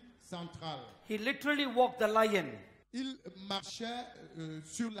l'Afrique centrale. He literally walked the lion. Il marchait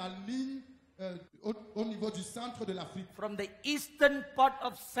sur la ligne au niveau du centre de l'Afrique. From the eastern part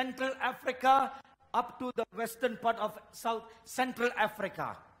of Central Africa up to the western part of South Central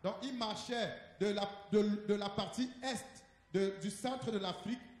Africa. Donc il marchait de la partie est du centre de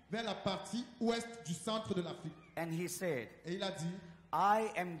l'Afrique vers la partie ouest du centre de l'Afrique. And he said, Et il a dit, I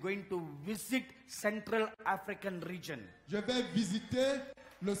am going to visit Central African region. je vais visiter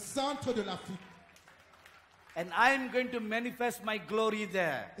le centre de l'Afrique And I am going to manifest my glory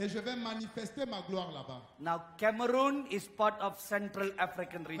there. et je vais manifester ma gloire là-bas. Now Cameroon is part of Central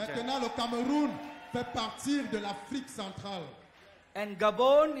African region. Maintenant, le Cameroun fait partie de l'Afrique centrale. And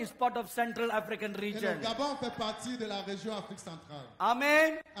Gabon is part of Central African Et le region. Gabon fait partie de la région Afrique centrale.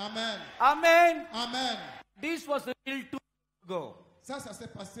 Amen. Amen. Amen. Amen. This was till 2 years ago. Ça s'est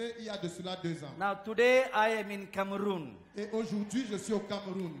passé il y a de cela 2 ans. Now today I am in Cameroon. Et aujourd'hui, je suis au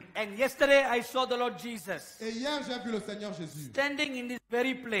Cameroun. And yesterday I saw the Lord Jesus Et hier, j'ai vu le Seigneur Jésus standing in this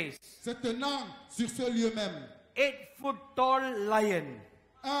very place. se tenant sur ce lieu même. 8-foot tall lion.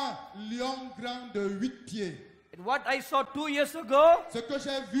 Un lion grand de 8 pieds. And what I saw 2 years ago, Ce que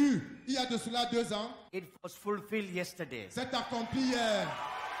j'ai vu il y a de cela 2 ans, it was fulfilled yesterday. s'est accompli hier.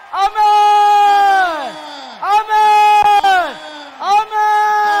 Amen. Amen.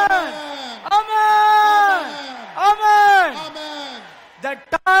 Amen. Amen. Amen. Amen. The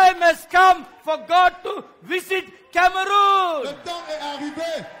time has come for God to visit Cameroon. Le temps est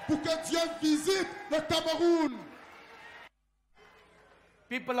arrivé pour que Dieu visite le Cameroun.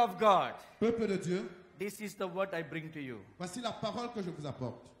 People of God, Peuple de Dieu, this is the word I bring to you. voici la parole que je vous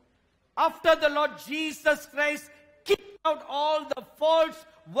apporte. After the Lord Jesus Christ kicked out all the false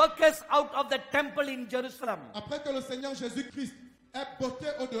workers out of the temple in Jerusalem, Après que le Seigneur Jésus-Christ ait botté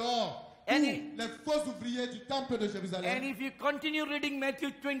au dehors tous Any- les faux ouvriers du temple de and Jérusalem. if you continue reading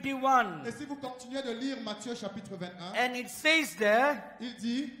Matthew 21, Et si vous continuez de lire Matthieu chapitre 21, and it says there il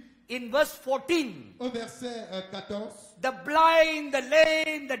dit in verse 14, au verset 14, the blind, the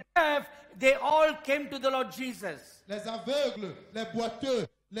lame, the deaf, they all came to the Lord Jesus. les aveugles, les boiteux,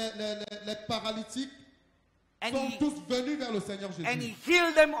 les paralytiques And sont he, tous venus vers le Seigneur and he Jésus.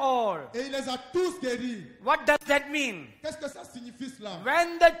 healed them all. Et il les a tous guéris. What does that mean? Qu'est-ce que ça signifie cela?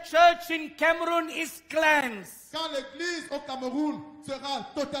 When the church in Cameroon is cleansed, Quand l'église au Cameroun sera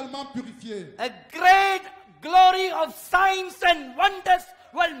totalement purifiée, a great glory of signs and wonders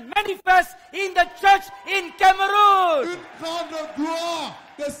will manifest in the church in Cameroon. une grande gloire,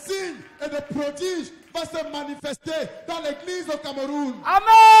 des signes et de prodiges va se manifester dans l'église au Cameroun.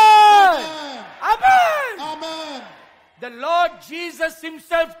 Amen. Amen. Amen. Amen. The Lord Jesus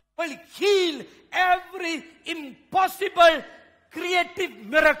himself will heal every impossible creative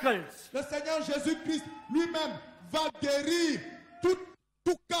miracles. Le Seigneur Jésus-Christ lui-même va guérir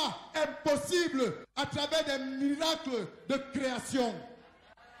tout cas impossible à travers des miracles de création.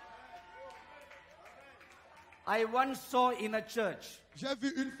 I once saw in a church J'ai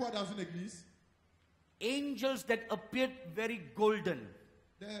vu une fois dans une église angels that appeared very golden.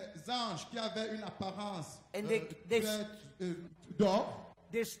 des anges qui avaient une apparence And they d'or.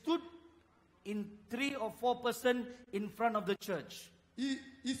 They stood in 3 or 4% in front of the church.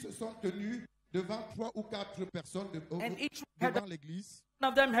 Ils se sont tenus devant 3 ou 4 personnes And each devant l'église. one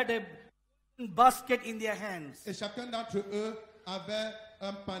of them had a basket in their hands. Et chacun d'entre eux avait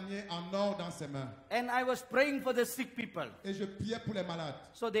un panier en or dans ses mains. And I was praying for the sick people. Et je priais pour les malades.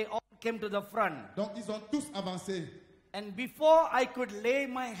 So they all came to the front. Donc ils ont tous avancé. And before I could lay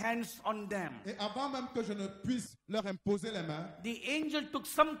my hands on them, Et avant même que je ne puisse leur imposer les mains, the angel took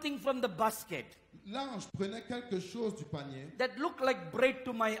something from the basket l'ange prenait quelque chose du panier that looked like bread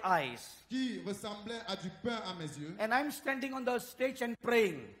to my eyes. qui ressemblait à du pain à mes yeux. And I'm standing on the stage and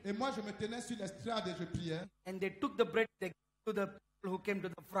praying. Et moi, je me tenais sur l'estrade et je priais. And they took the bread, they gave to the people who came to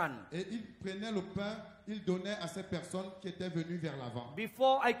the front. Et ils prenaient le pain, ils donnaient à ces personnes qui étaient venues vers l'avant.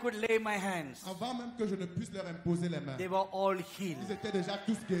 Before I could lay my hands, Avant même que je ne puisse leur imposer les mains, they were all healed. ils étaient déjà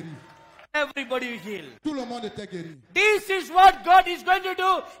tous guéris. Everybody healed. Tout le monde était guéri. This is what God is going to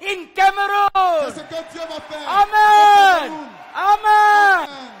do in C'est Cameroun. ce que Dieu va faire. Amen. au Cameroun. Amen. Amen.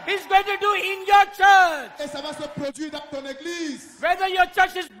 He's going to do in your church. Et ça va se produire dans ton église. Whether your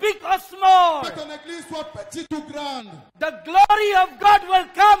church is big or small, Que ton église soit petite ou grande. the glory of God will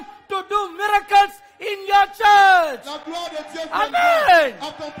come to do miracles in your church. La gloire de Dieu Amen. viendra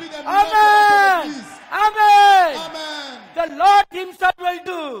accomplir des miracles dans Amen. ton église. Amen. Amen. The Lord himself will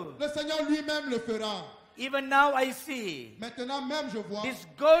do. Le Seigneur lui-même le fera. Even now I see Maintenant même, je vois these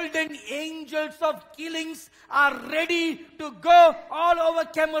golden angels of killings are ready to go all over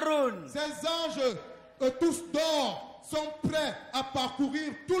Cameroon. ces anges, tous d'or, sont prêts à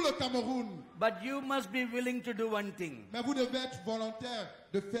parcourir tout le Cameroun. But you must be willing to do one thing. Mais vous devez être volontaire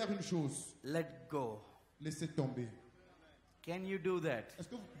de faire une chose. Let go. Laissez tomber. Can you do that? Est-ce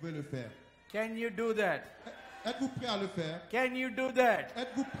que vous pouvez le faire? Can you do that? Êtes-vous prêt à le faire? Can you do that?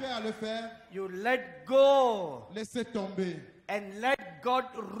 Êtes-vous prêt à le faire? You let go Laissez tomber. and let God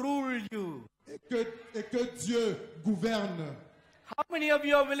rule you. Et que Dieu gouverne. How many of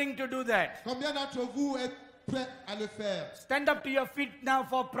you are willing to do that? Combien d'entre vous êtes prêts à le faire? Stand up to your feet now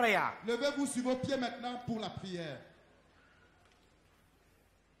for prayer. Levez-vous sur vos pieds maintenant pour la prière.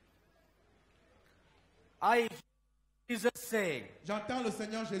 I hear Jesus say, J'entends le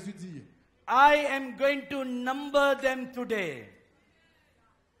Seigneur Jésus dire, I am going to number them today.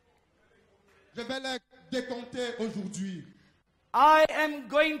 je vais les décompter aujourd'hui. I am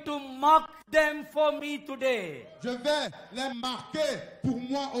going to mark them for me today. Je vais les marquer pour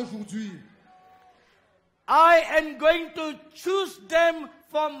moi aujourd'hui. I am going to choose them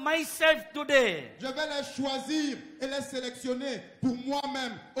for myself today. Je vais les choisir et les sélectionner pour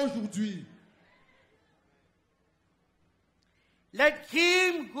moi-même aujourd'hui. Let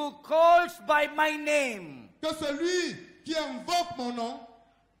him who calls by my name Que celui qui invoque mon nom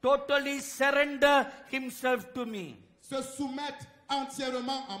totally surrender himself to me. se soumette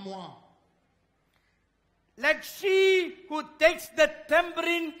entièrement à moi. Let she who takes the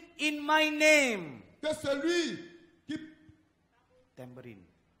tambourine in my name. Que celui qui Tambourine.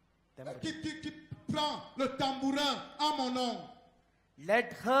 prend le tambourin à mon nom,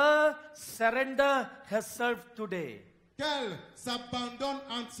 Let her surrender herself today. qu'elle s'abandonne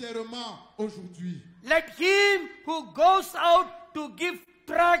entièrement aujourd'hui. Let him who goes out to give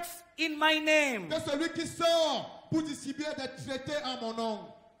tracts in my name. Que celui qui sort pour distribuer des traités à mon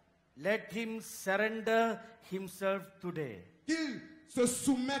nom, Let him surrender himself today. qu'il se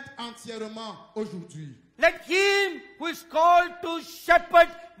soumette entièrement aujourd'hui. Let him who is called to shepherd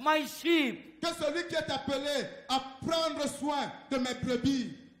my sheep. Que celui qui est appelé à prendre soin de mes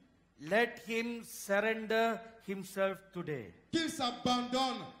brebis, Let him surrender himself today. qu'il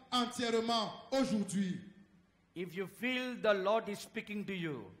s'abandonne entièrement aujourd'hui. If you feel the Lord is speaking to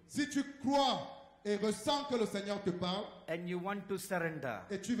you Si tu crois et ressens que le Seigneur te parle and you want to surrender,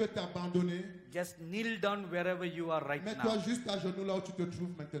 et tu veux t'abandonner, just kneel down wherever you are right mets-toi now. juste à genoux là où tu te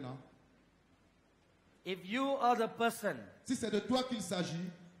trouves maintenant. If you are the person, Si c'est de toi qu'il s'agit,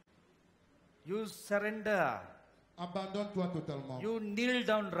 you surrender. abandonne-toi totalement. You kneel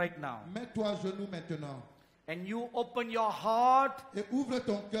down right now. Mets-toi à genoux maintenant. and you open your heart et ouvre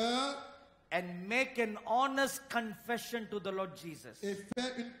ton cœur and make an honest confession to the Lord Jesus. et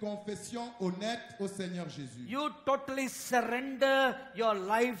fais une confession honnête au Seigneur Jésus. You totally surrender your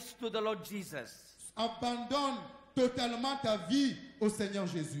lives to the Lord Jesus. Abandonne totalement ta vie au Seigneur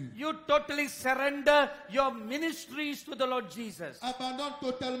Jésus. You totally surrender your ministries to the Lord Jesus. Abandonne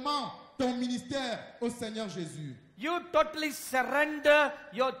totalement ton ministère au Seigneur Jésus. You totally surrender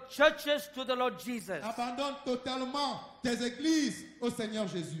your churches to the Lord Jesus. Abandonne totalement tes églises au Seigneur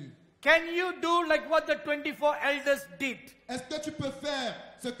Jésus. Can you do like what the 24 elders did? Est-ce que tu peux faire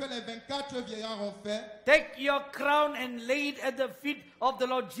ce que les 24 vieillards ont fait? Take your crown and lay it at the feet of the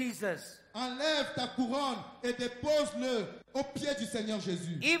Lord Jesus. Enlève ta couronne et dépose-le au pied du Seigneur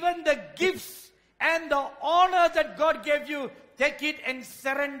Jésus. Even the gifts and the honor that God gave you, take it and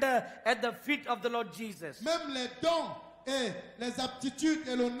surrender at the feet of the Lord Jesus. Même les dons et les aptitudes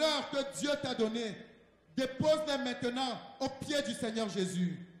et l'honneur que Dieu t'a donné, dépose-les maintenant au pied du Seigneur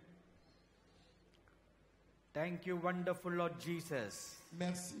Jésus. Thank you, wonderful Lord Jesus.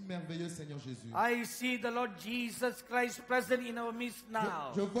 Merci, merveilleux Seigneur Jésus. I see the Lord Jesus Christ present in our midst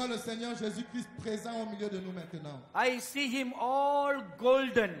now. Je vois le Seigneur Jésus-Christ présent au milieu de nous maintenant. I see him all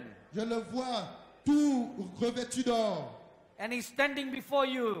golden. Je le vois tout revêtu d'or. And he's standing before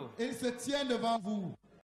you. Et il se tient devant vous.